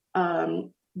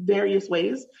various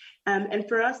ways. And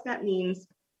for us, that means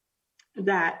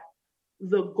that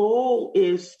the goal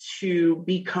is to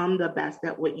become the best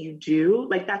at what you do.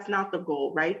 Like, that's not the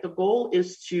goal, right? The goal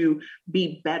is to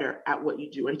be better at what you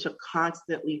do and to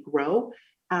constantly grow.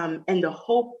 And the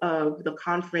hope of the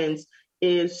conference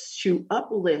is to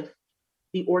uplift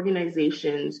the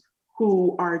organizations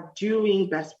who are doing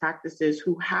best practices,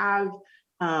 who have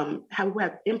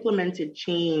implemented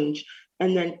change,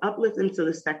 and then uplift them to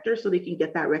the sector so they can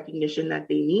get that recognition that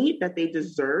they need, that they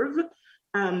deserve.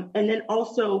 And then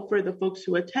also for the folks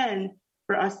who attend,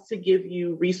 for us to give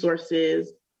you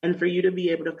resources and for you to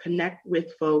be able to connect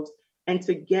with folks and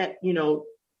to get,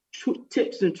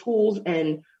 tips and tools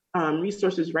and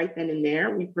resources right then and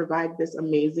there. We provide this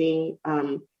amazing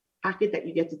packet that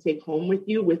you get to take home with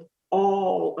you with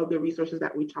all of the resources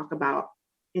that we talk about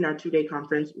in our 2-day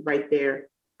conference right there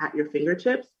at your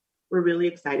fingertips. We're really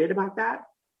excited about that.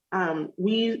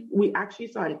 We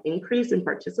actually saw an increase in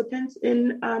participants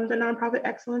in the Nonprofit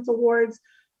Excellence Awards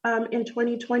in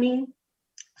 2020.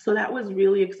 So that was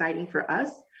really exciting for us.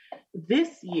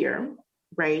 This year,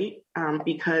 right,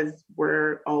 because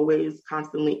we're always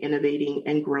constantly innovating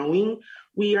and growing,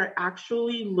 we are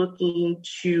actually looking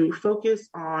to focus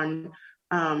on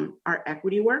our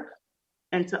equity work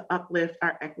and to uplift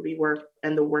our equity work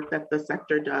and the work that the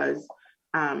sector does.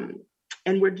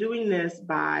 And we're doing this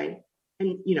by,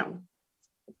 and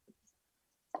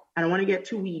I don't want to get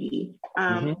too weedy,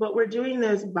 but we're doing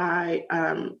this by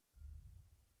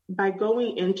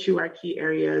going into our key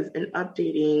areas and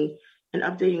updating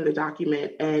the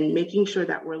document and making sure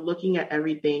that we're looking at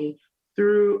everything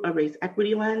through a race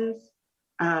equity lens,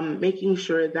 making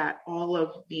sure that all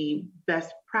of the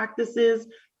best practices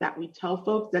that we tell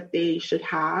folks that they should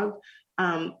have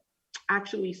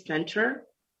actually center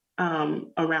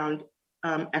around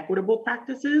equitable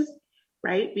practices,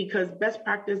 right? Because best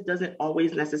practice doesn't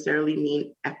always necessarily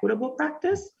mean equitable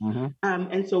practice.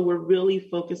 And so we're really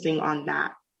focusing on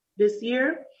that this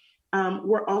year.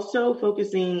 We're also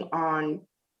focusing on,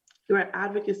 through our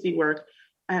advocacy work,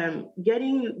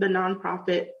 getting the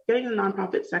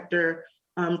nonprofit sector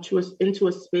into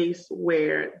a space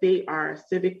where they are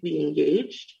civically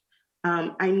engaged.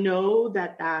 I know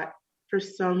that for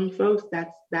some folks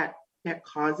that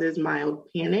causes mild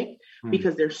panic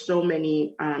because there's so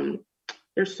many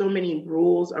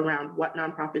rules around what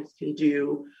nonprofits can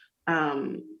do,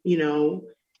 around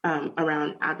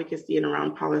advocacy and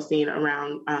around policy and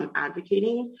around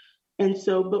advocating. And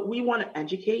so, but we want to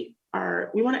educate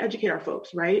our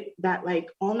folks, right? That like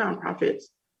all nonprofits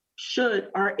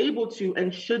are able to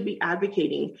and should be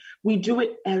advocating. We do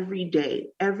it every day.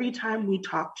 Every time we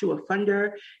talk to a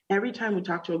funder, every time we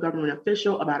talk to a government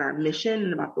official about our mission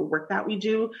and about the work that we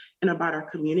do and about our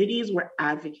communities, we're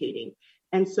advocating.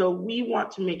 And so we want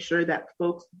to make sure that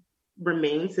folks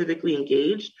remain civically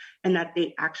engaged and that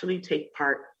they actually take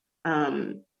part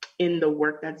in the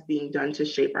work that's being done to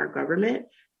shape our government.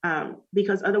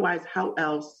 Because otherwise, how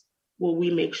else will we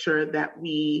make sure that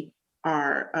we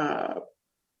are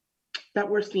that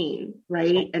we're seen,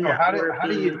 right? And how do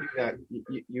you do that?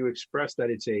 You express that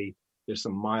there's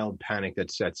some mild panic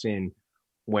that sets in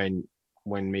when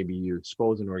maybe you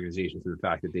expose an organization to the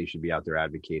fact that they should be out there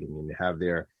advocating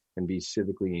and be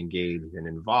civically engaged and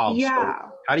involved. Yeah. So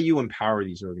how do you empower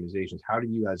these organizations? How do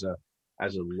you as a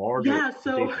larger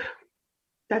so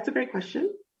that's a great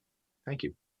question. Thank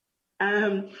you.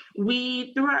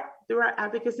 We through our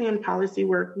advocacy and policy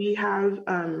work, we have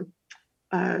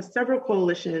several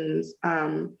coalitions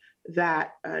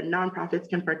that nonprofits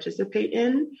can participate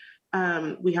in.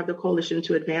 We have the Coalition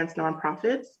to Advance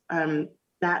Nonprofits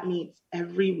that meets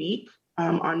every week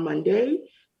on Monday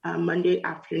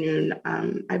afternoon.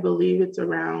 I believe it's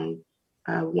around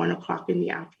 1:00 in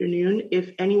the afternoon.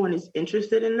 If anyone is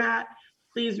interested in that,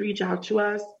 please reach out to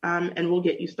us and we'll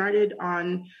get you started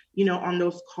on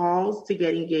those calls to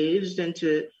get engaged and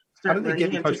to start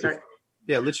learning and to start.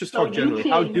 Yeah, let's just talk generally.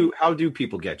 How do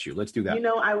people get you? Let's do that.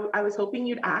 I was hoping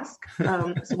you'd ask,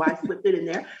 so I slipped it in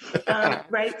there.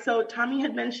 Right. So Tommy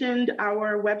had mentioned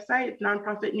our website, it's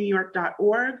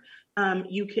nonprofitnewyork.org.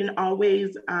 You can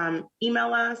always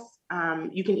email us.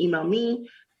 You can email me.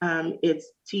 It's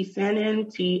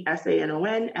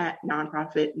tsanon at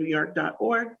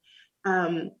nonprofitnewyork.org.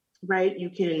 Right. You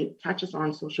can catch us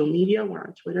on social media. We're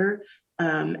on Twitter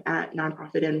at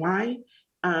nonprofitny.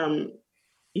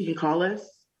 You can call us.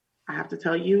 I have to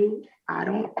tell you, I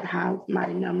don't have my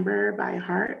number by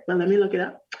heart, but let me look it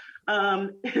up.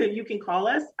 You can call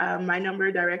us. My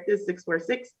number direct is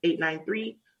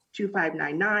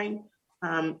 646-893-2599.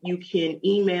 You can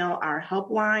email our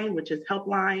helpline, which is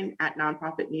helpline at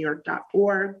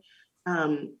nonprofitnewyork.org.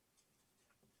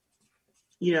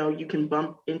 You can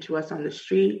bump into us on the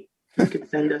street. You could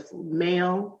send us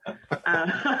mail.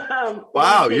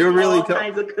 Wow, you're really all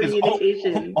kinds of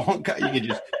communication. You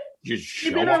could just show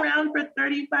We've been up. around for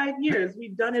 35 years.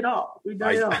 We've done it all. I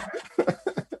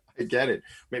get it.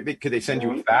 Maybe could they send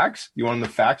you a fax? You want them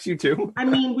to fax you too? I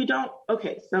mean, we don't.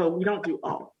 Okay, so we don't do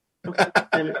all.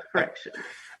 Okay, correction.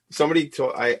 Somebody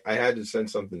told I had to send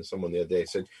something to someone the other day. I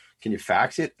said, "Can you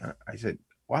fax it?" I said,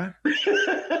 "What?"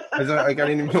 I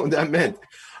didn't even know what that meant.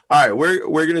 All right,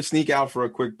 we're gonna sneak out for a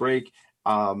quick break.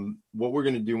 What we're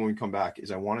gonna do when we come back is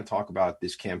I want to talk about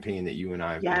this campaign that you and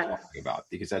I have been talking about,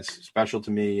 because that's special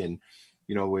to me, and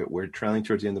we're trailing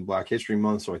towards the end of Black History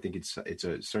Month, so I think it's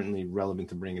certainly relevant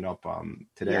to bring it up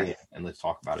today, and let's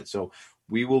talk about it. So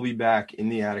we will be back in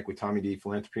the attic with Tommy D,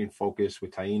 Philanthropy in Focus,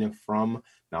 with Taina from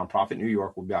Nonprofit New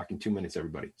York. We'll be back in 2 minutes,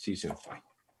 everybody. See you soon. Bye.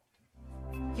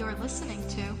 You're listening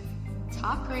to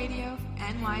Talk Radio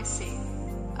NYC.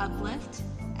 Uplift,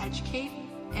 educate,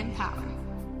 empower.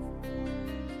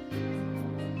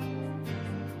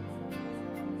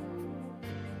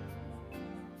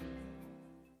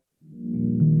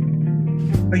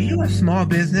 Are you a small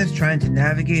business trying to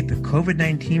navigate the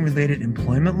COVID-19 related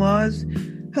employment laws?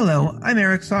 Hello, I'm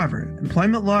Eric Sauver,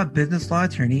 employment law, business law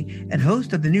attorney, and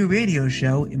host of the new radio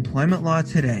show, Employment Law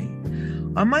Today.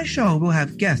 On my show, we'll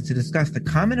have guests to discuss the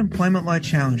common employment law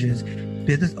challenges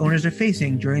business owners are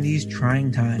facing during these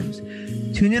trying times.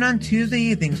 Tune in on Tuesday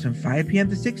evenings from 5 p.m.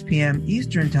 to 6 p.m.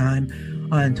 Eastern Time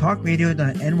on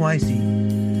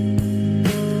talkradio.nyc.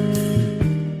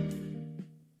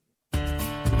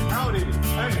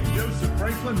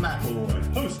 Franklin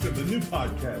McElroy, host of the new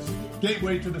podcast,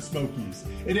 Gateway to the Smokies.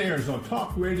 It airs on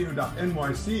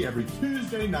talkradio.nyc every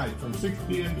Tuesday night from 6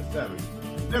 p.m. to 7.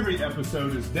 Every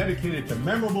episode is dedicated to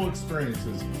memorable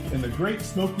experiences in the Great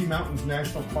Smoky Mountains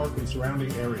National Park and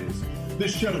surrounding areas.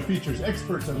 This show features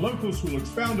experts and locals who will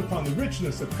expound upon the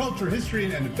richness of culture,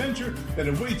 history, and adventure that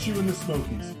awaits you in the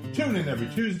Smokies. Tune in every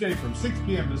Tuesday from 6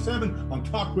 p.m. to 7 on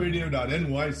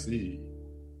talkradio.nyc.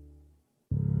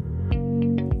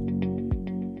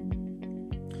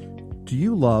 Do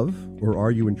you love or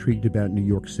are you intrigued about New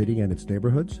York City and its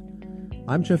neighborhoods?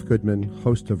 I'm Jeff Goodman,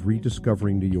 host of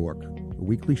Rediscovering New York, a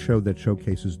weekly show that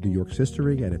showcases New York's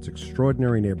history and its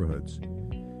extraordinary neighborhoods.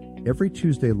 Every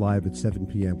Tuesday live at 7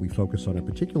 p.m. we focus on a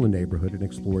particular neighborhood and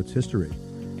explore its history.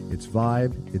 its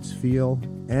vibe, its feel,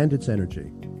 and its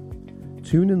energy.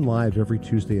 Tune in live every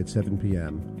Tuesday at 7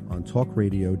 p.m. on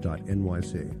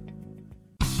talkradio.nyc.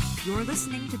 You're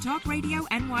listening to Talk Radio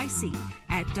NYC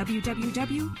at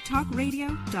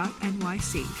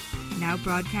www.talkradio.nyc. Now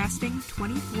broadcasting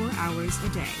 24 hours a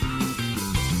day.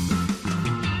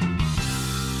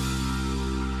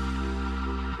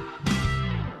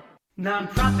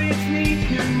 Nonprofits need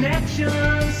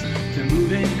connections to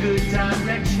move in good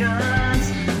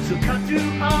directions. So cut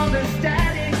through all the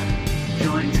static.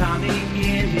 Join Tommy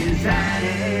in his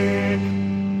attic.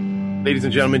 Ladies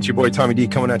and gentlemen, it's your boy Tommy D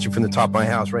coming at you from the top of my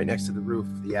house, right next to the roof,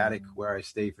 the attic, where I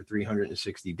stay for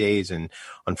 360 days. And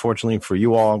unfortunately for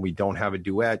you all, we don't have a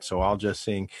duet, so I'll just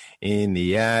sing In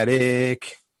the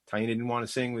Attic. Tanya didn't want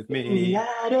to sing with me. In the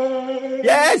attic.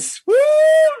 Yes! Woo,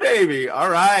 baby!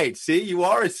 All right. See, you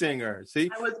are a singer.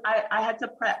 See? I had to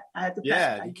prep.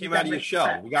 Yeah, you came out of your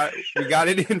shell. We got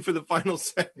it in for the final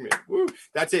segment. Woo.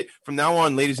 That's it. From now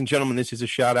on, ladies and gentlemen, this is a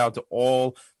shout out to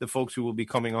all the folks who will be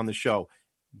coming on the show.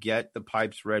 Get the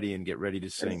pipes ready and get ready to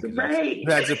sing.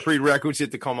 That's a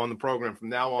prerequisite to come on the program. From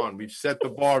now on, we've set the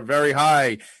bar very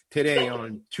high today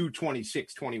on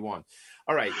 2/26/21.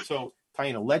 All right, so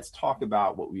Taina, let's talk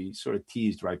about what we sort of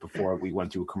teased right before we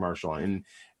went to a commercial.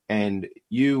 And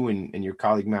you and your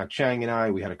colleague Matt Chang and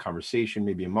I, we had a conversation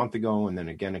maybe a month ago, and then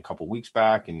again a couple weeks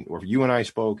back, or you and I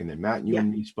spoke, and then Matt and you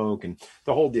and me spoke, and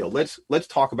the whole deal. Let's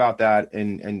talk about that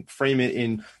and frame it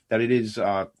in that it is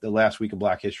the last week of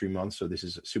Black History Month, so this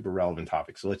is a super relevant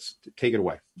topic. So let's take it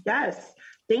away. Yes,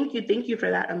 thank you for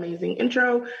that amazing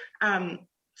intro.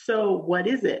 So what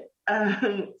is it?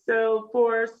 So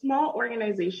for small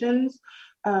organizations,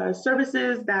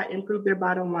 services that improve their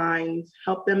bottom lines,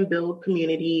 help them build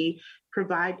community,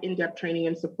 provide in-depth training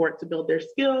and support to build their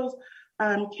skills,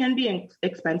 can be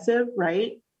expensive,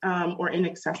 right? Or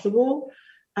inaccessible.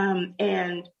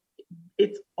 And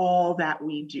it's all that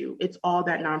we do. It's all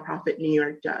that Nonprofit New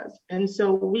York does. And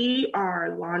so we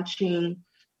are launching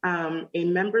a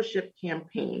membership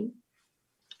campaign.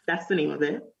 That's the name of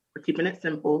it. We're keeping it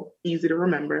simple, easy to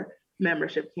remember.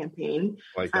 Membership campaign,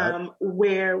 like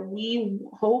where we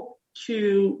hope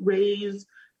to raise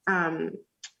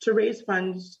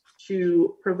funds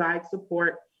to provide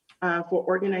support for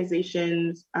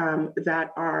organizations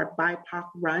that are BIPOC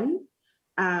run.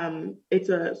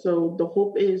 So the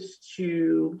hope is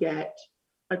to get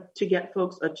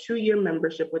folks a 2-year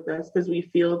membership with us, because we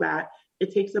feel that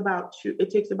it takes about 2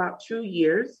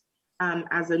 years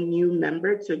as a new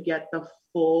member to get the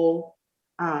full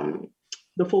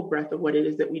breadth of what it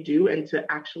is that we do and to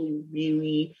actually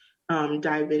really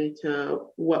dive into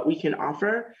what we can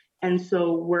offer. And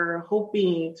so we're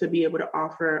hoping to be able to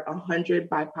offer 100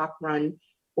 BIPOC-run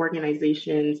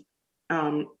organizations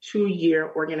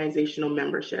 2-year organizational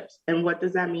memberships. And what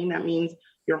does that mean? That means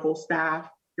your whole staff,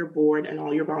 your board, and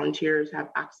all your volunteers have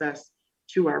access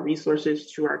to our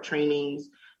resources, to our trainings,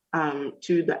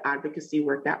 to the advocacy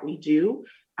work that we do.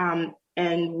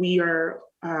 And we are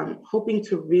hoping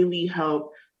to really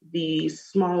help the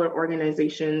smaller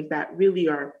organizations that really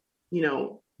are,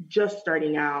 just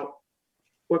starting out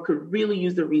or could really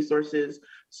use the resources.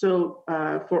 So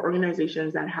for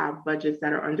organizations that have budgets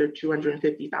that are under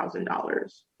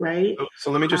 $250,000, right?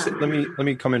 So let me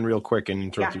come in real quick and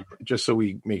interrupt you, just so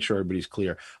we make sure everybody's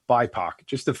clear. BIPOC,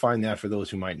 just define that for those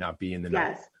who might not be in the know.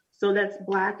 Yes, so that's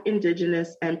Black,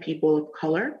 Indigenous, and people of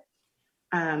color.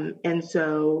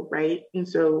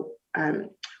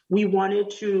 We wanted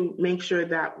to make sure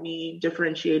that we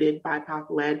differentiated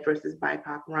BIPOC-led versus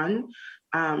BIPOC-run,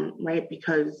 right?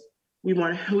 Because we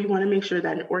want to make sure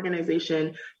that an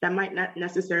organization that might not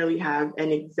necessarily have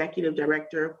an executive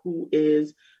director who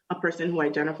is a person who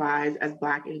identifies as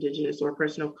Black, Indigenous, or a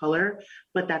person of color,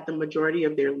 but that the majority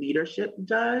of their leadership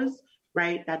does,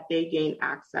 right? That they gain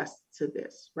access to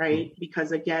this, right?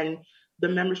 Because again, the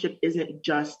membership isn't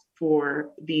just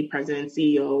for the president,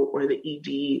 CEO, or the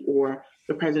ED, or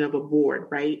the president of a board,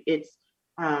 right? It's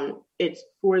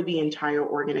for the entire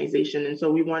organization. And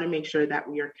so we want to make sure that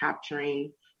we are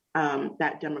capturing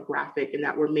that demographic, and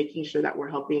that we're making sure that we're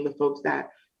helping the folks that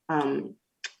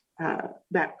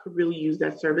that could really use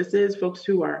that services, folks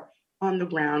who are on the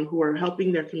ground, who are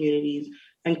helping their communities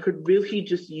and could really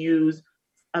just use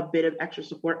a bit of extra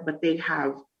support, but they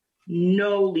have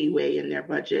no leeway in their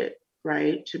budget,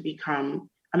 right, to become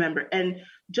a member. And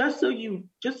just so you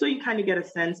kind of get a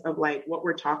sense of like what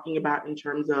we're talking about in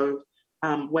terms of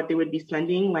what they would be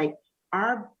spending, like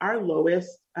our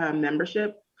lowest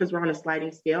membership, because we're on a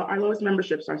sliding scale, our lowest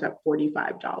membership starts at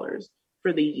 $45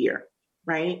 for the year,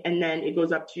 right? And then it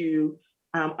goes up to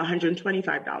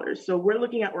 $125. So we're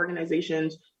looking at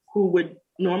organizations who would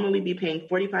normally be paying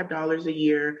 $45 a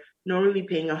year, normally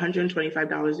paying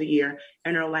 $125 a year,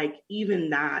 and are like,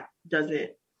 even that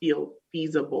doesn't feel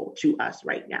feasible to us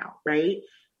right now, right?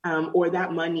 Or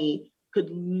that money could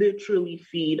literally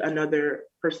feed another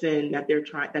person that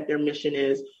their mission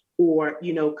is, or,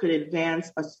 you know, could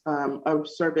advance a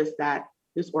service that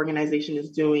this organization is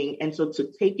doing. And so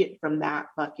to take it from that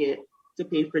bucket to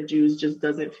pay for dues just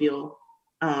doesn't feel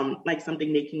like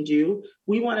something they can do.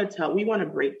 We want to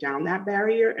break down that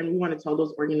barrier, and we want to tell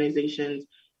those organizations,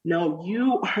 no,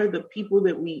 you are the people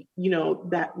that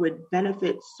that would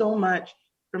benefit so much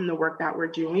from the work that we're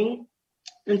doing.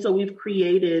 And so we've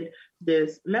created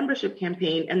this membership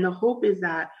campaign, and the hope is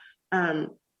that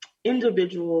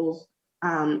individuals,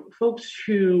 folks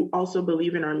who also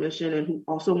believe in our mission and who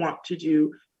also want to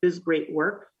do this great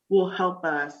work will help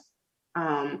us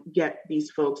get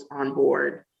these folks on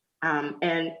board.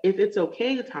 And if it's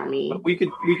okay, Tommy, but we could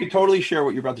totally share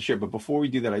what you're about to share. But before we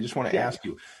do that, I just want to ask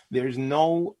you: there's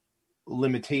no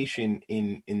limitation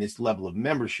in this level of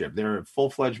membership. They're a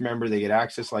full-fledged member; they get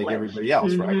access like everybody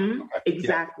else, right? Okay.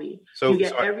 Exactly. Yeah. So you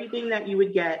get everything that you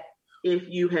would get if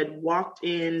you had walked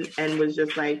in and was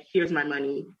just like, "Here's my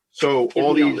money." So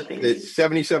all the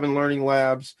 77 learning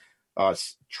labs,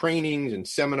 trainings and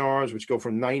seminars, which go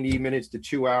from 90 minutes to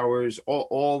 2 hours,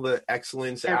 all the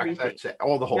excellence, access,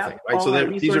 all the whole thing, right? All so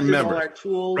these are members, all our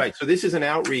tools. Right? So this is an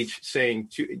outreach saying,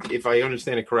 if I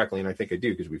understand it correctly, and I think I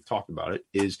do because we've talked about it,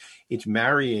 it's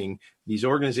marrying these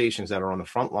organizations that are on the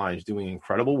front lines doing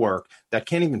incredible work that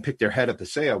can't even pick their head up to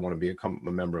say, I want to become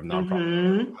a member of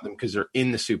nonprofit, because they're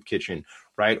in the soup kitchen,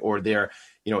 right? Or they're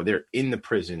in the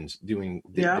prisons doing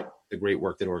the great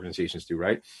work that organizations do,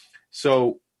 right?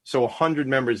 So 100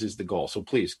 members is the goal. So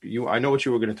please, I know what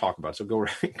you were going to talk about. So go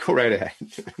right ahead.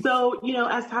 So,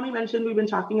 as Tommy mentioned, we've been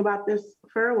talking about this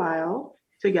for a while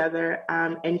together,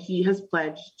 and he has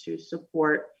pledged to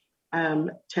support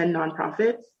 10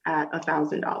 nonprofits at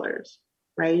 $1,000,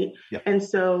 right? Yep. And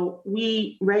so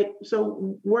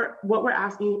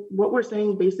what we're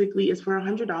saying basically is for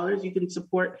 $100, you can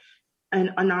support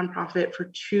a nonprofit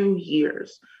for 2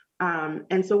 years.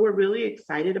 And so we're really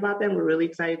excited about them. We're really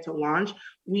excited to launch.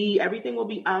 Everything will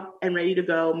be up and ready to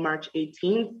go March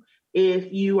 18th.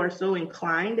 If you are so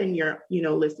inclined and you're,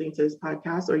 listening to this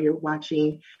podcast or you're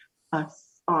watching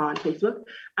us on Facebook,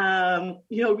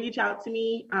 reach out to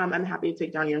me. I'm happy to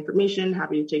take down your information,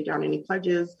 happy to take down any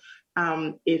pledges.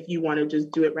 If you want to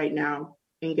just do it right now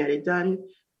and get it done.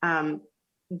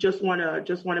 Just want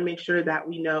to make sure that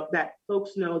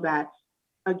folks know that,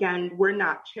 again, we're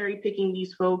not cherry picking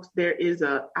these folks. There is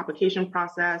a application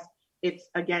process. It's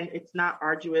not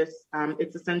arduous.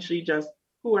 It's essentially just,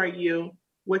 who are you?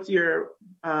 What's your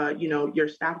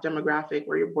staff demographic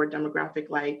or your board demographic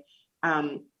like?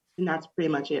 And that's pretty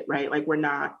much it, right? Like, we're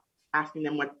not asking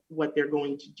them what they're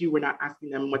going to do. We're not asking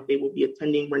them what they will be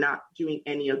attending. We're not doing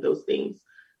any of those things.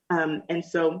 And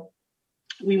so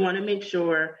we want to make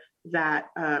sure that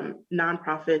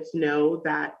nonprofits know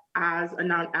that as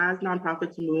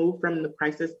nonprofits move from the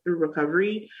crisis through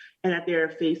recovery, and that we're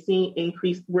facing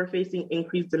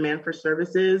increased demand for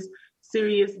services,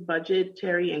 serious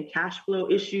budgetary and cash flow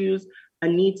issues, a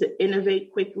need to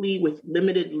innovate quickly with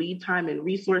limited lead time and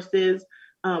resources,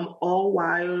 all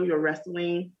while you're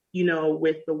wrestling,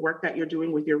 with the work that you're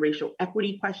doing with your racial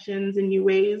equity questions in new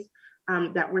ways,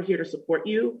 that we're here to support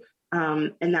you,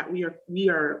 and that we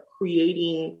are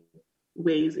creating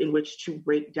ways in which to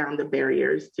break down the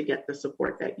barriers to get the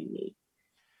support that you need.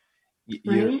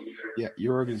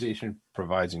 Your organization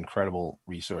provides incredible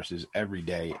resources every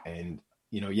day. And,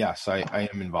 yes, I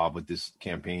am involved with this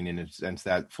campaign in a sense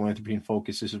that philanthropy and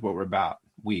focus, this is what we're about.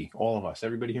 All of us,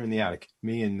 everybody here in the attic,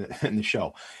 me and the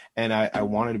show. And I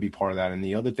wanted to be part of that. And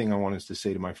the other thing I wanted to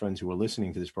say to my friends who are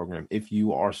listening to this program, if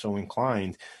you are so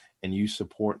inclined and you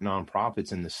support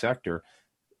nonprofits in the sector,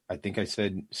 I think I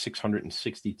said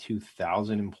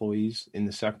 662,000 employees in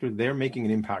the sector. They're making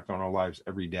an impact on our lives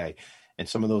every day. And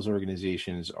some of those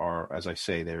organizations are, as I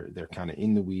say, they're kind of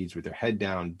in the weeds with their head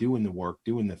down, doing the work,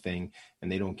 doing the thing, and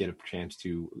they don't get a chance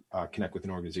to connect with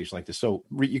an organization like this. So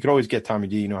you could always get Tommy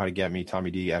D. You know how to get me,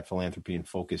 Tommy D at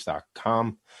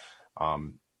philanthropyandfocus.com.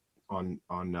 On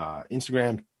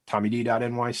Instagram,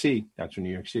 TommyD.NYC. That's from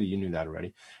New York City. You knew that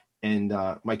already. And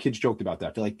my kids joked about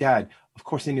that. They're like, Dad, of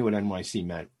course they knew what NYC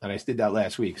meant. And I did that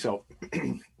last week. So,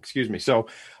 excuse me. So,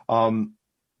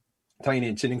 telling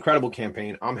you, it's an incredible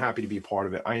campaign. I'm happy to be a part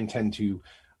of it. I intend to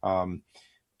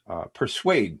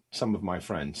persuade some of my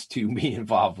friends to be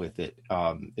involved with it.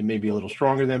 It may be a little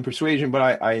stronger than persuasion,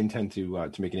 but I intend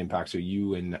to make an impact. So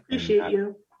you and appreciate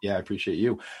you. Yeah, I appreciate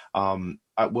you.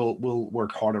 We'll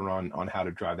work harder on how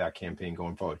to drive that campaign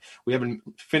going forward. We haven't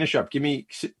finished up. Give me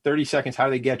 30 seconds. How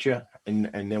do they get you? And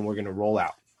then we're going to roll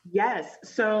out. Yes.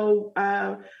 So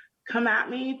come at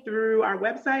me through our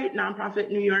website,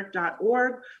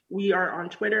 nonprofitnewyork.org. We are on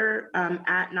Twitter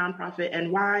at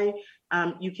nonprofitny.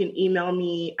 You can email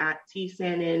me at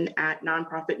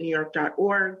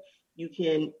tsannon@nonprofitnewyork.org. You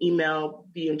can email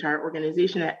the entire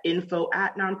organization at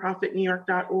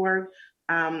info@nonprofitnewyork.org,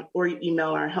 or you email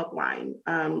our helpline.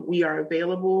 We are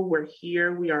available. We're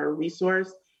here. We are a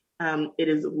resource. It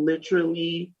is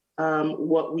literally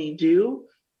what we do.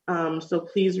 So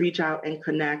please reach out and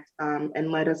connect and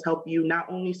let us help you not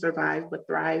only survive, but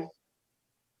thrive.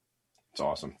 It's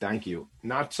awesome. Thank you.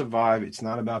 Not survive. It's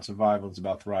not about survival. It's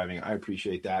about thriving. I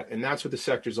appreciate that. And that's what the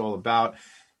sector is all about.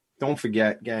 Don't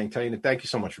forget, gang, Talina, thank you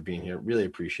so much for being here. Really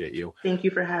appreciate you. Thank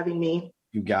you for having me.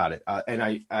 You got it. And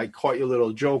I caught your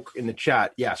little joke in the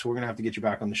chat. Yeah, so we're going to have to get you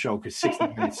back on the show because 60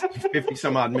 minutes, 50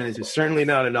 some odd minutes is certainly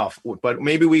not enough. But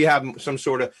maybe we have some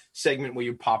sort of segment where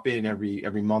you pop in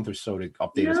every month or so to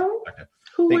update us.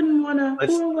 Who wouldn't want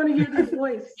to hear that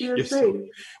voice? You're safe.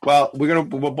 Well,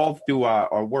 we'll both do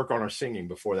our work on our singing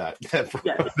before that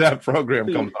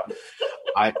program comes on.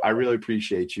 I really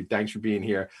appreciate you. Thanks for being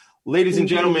here. Ladies and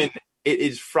gentlemen, it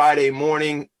is Friday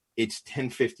morning. It's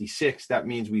 10:56. That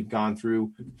means we've gone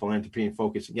through Philanthropy in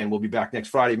Focus. Again, we'll be back next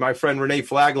Friday. My friend Renee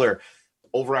Flagler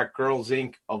over at Girls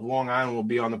Inc. of Long Island will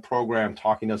be on the program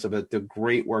talking to us about the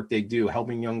great work they do,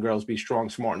 helping young girls be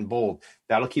strong, smart, and bold.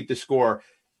 That'll keep the score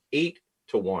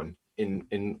 8-1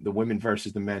 in the women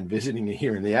versus the men visiting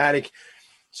here in the attic.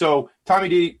 So Tommy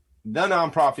D, the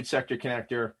nonprofit sector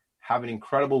connector, have an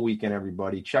incredible weekend,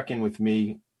 everybody. Check in with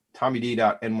me.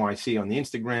 TommyD.NYC on the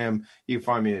Instagram. You can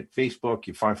find me at Facebook.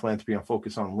 You find Philanthropy on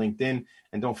Focus on LinkedIn.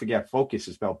 And don't forget, Focus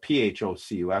is spelled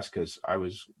P-H-O-C-U-S because I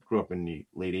grew up in the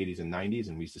late 80s and 90s,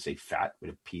 and we used to say fat with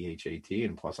a P-H-A-T.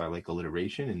 And plus, I like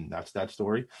alliteration, and that's that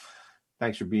story.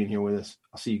 Thanks for being here with us.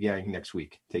 I'll see you gang next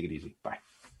week. Take it easy. Bye.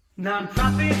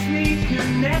 Nonprofits need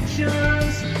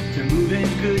connections to move in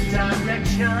good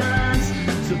directions.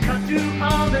 So cut through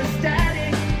all the static.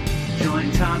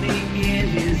 Join Tommy in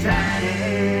his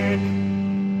attic.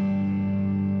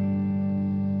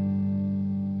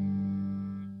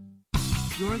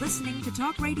 You're listening to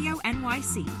Talk Radio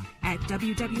NYC at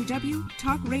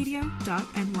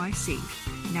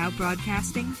www.talkradio.nyc. Now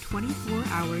broadcasting 24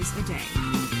 hours a day.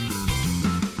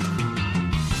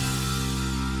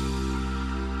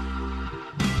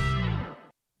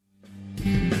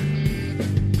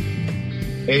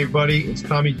 Hey everybody, it's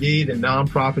Tommy D, the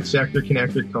nonprofit sector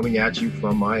connector, coming at you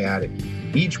from my attic.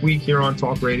 Each week here on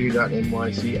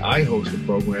talkradio.nyc, I host the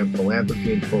program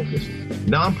Philanthropy in Focus.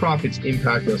 Nonprofits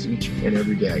impact us each and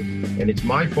every day, and it's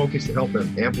my focus to help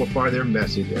them amplify their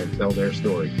message and tell their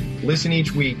story. Listen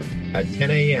each week at 10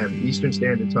 a.m. Eastern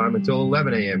Standard Time until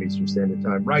 11 a.m. Eastern Standard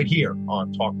Time right here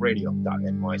on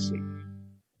talkradio.nyc.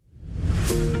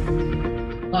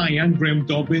 Hi, I'm Graham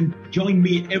Dobbin. Join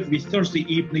me every Thursday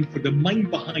evening for the Mind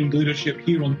Behind Leadership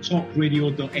here on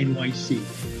talkradio.nyc.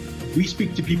 We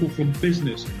speak to people from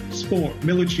business, sport,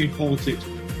 military and politics,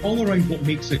 all around what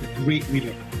makes a great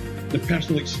leader. The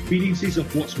personal experiences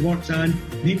of what's worked and,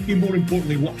 maybe more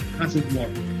importantly, what hasn't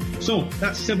worked. So,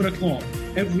 that's 7 o'clock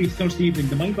every Thursday evening,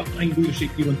 the Mind Behind Leadership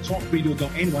here on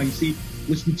talkradio.nyc.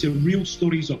 Listen to real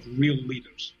stories of real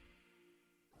leaders.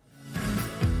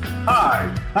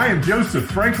 Hi, I am Joseph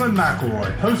Franklin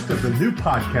McElroy, host of the new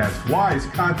podcast, Wise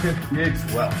Content Creates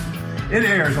Wealth. It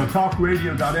airs on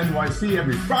talkradio.nyc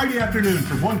every Friday afternoon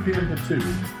from 1 p.m. to 2.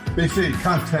 They say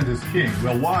content is king.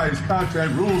 Well, wise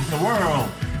content rules the world.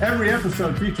 Every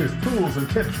episode features tools and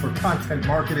tips for content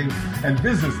marketing and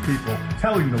business people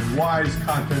telling the wise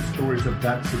content stories of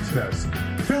that success.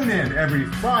 Tune in every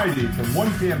Friday from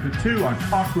 1 p.m. to 2 on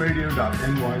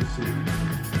talkradio.nyc.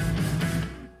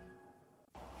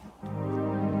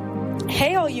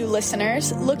 Hey, all you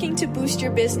listeners, looking to boost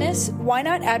your business? Why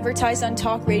not advertise on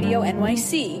Talk Radio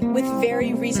NYC with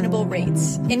very reasonable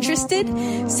rates? Interested?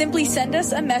 Simply send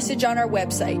us a message on our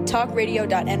website,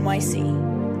 talkradio.nyc.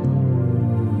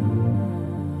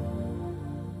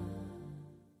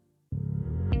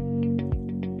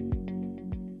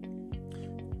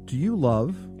 Do you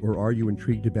love or are you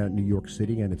intrigued about New York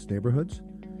City and its neighborhoods?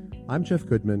 I'm Jeff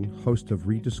Goodman, host of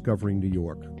Rediscovering New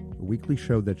York, a weekly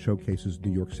show that showcases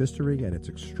New York's history and its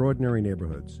extraordinary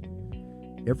neighborhoods.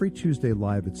 Every Tuesday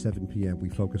live at 7 p.m., we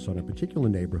focus on a particular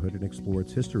neighborhood and explore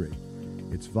its history,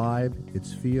 its vibe,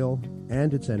 its feel,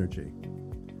 and its energy.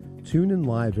 Tune in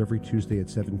live every Tuesday at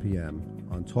 7 p.m.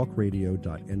 on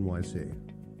talkradio.nyc.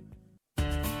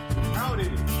 Howdy,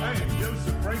 I am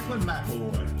Joseph Franklin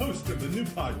McElroy, host of the new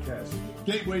podcast,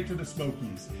 Gateway to the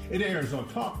Smokies. It airs on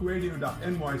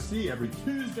talkradio.nyc every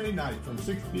Tuesday night from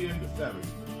 6 p.m. to 7.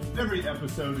 Every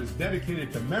episode is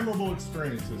dedicated to memorable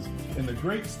experiences in the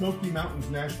Great Smoky Mountains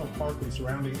National Park and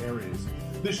surrounding areas.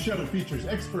 This show features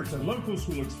experts and locals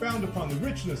who will expound upon the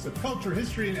richness of culture,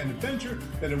 history, and adventure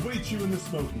that awaits you in the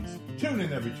Smokies. Tune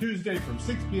in every Tuesday from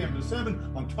 6 p.m. to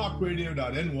 7 on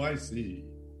talkradio.nyc.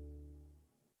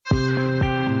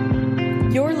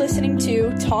 You're listening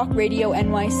to Talk Radio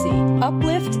NYC.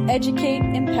 Uplift, educate,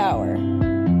 empower.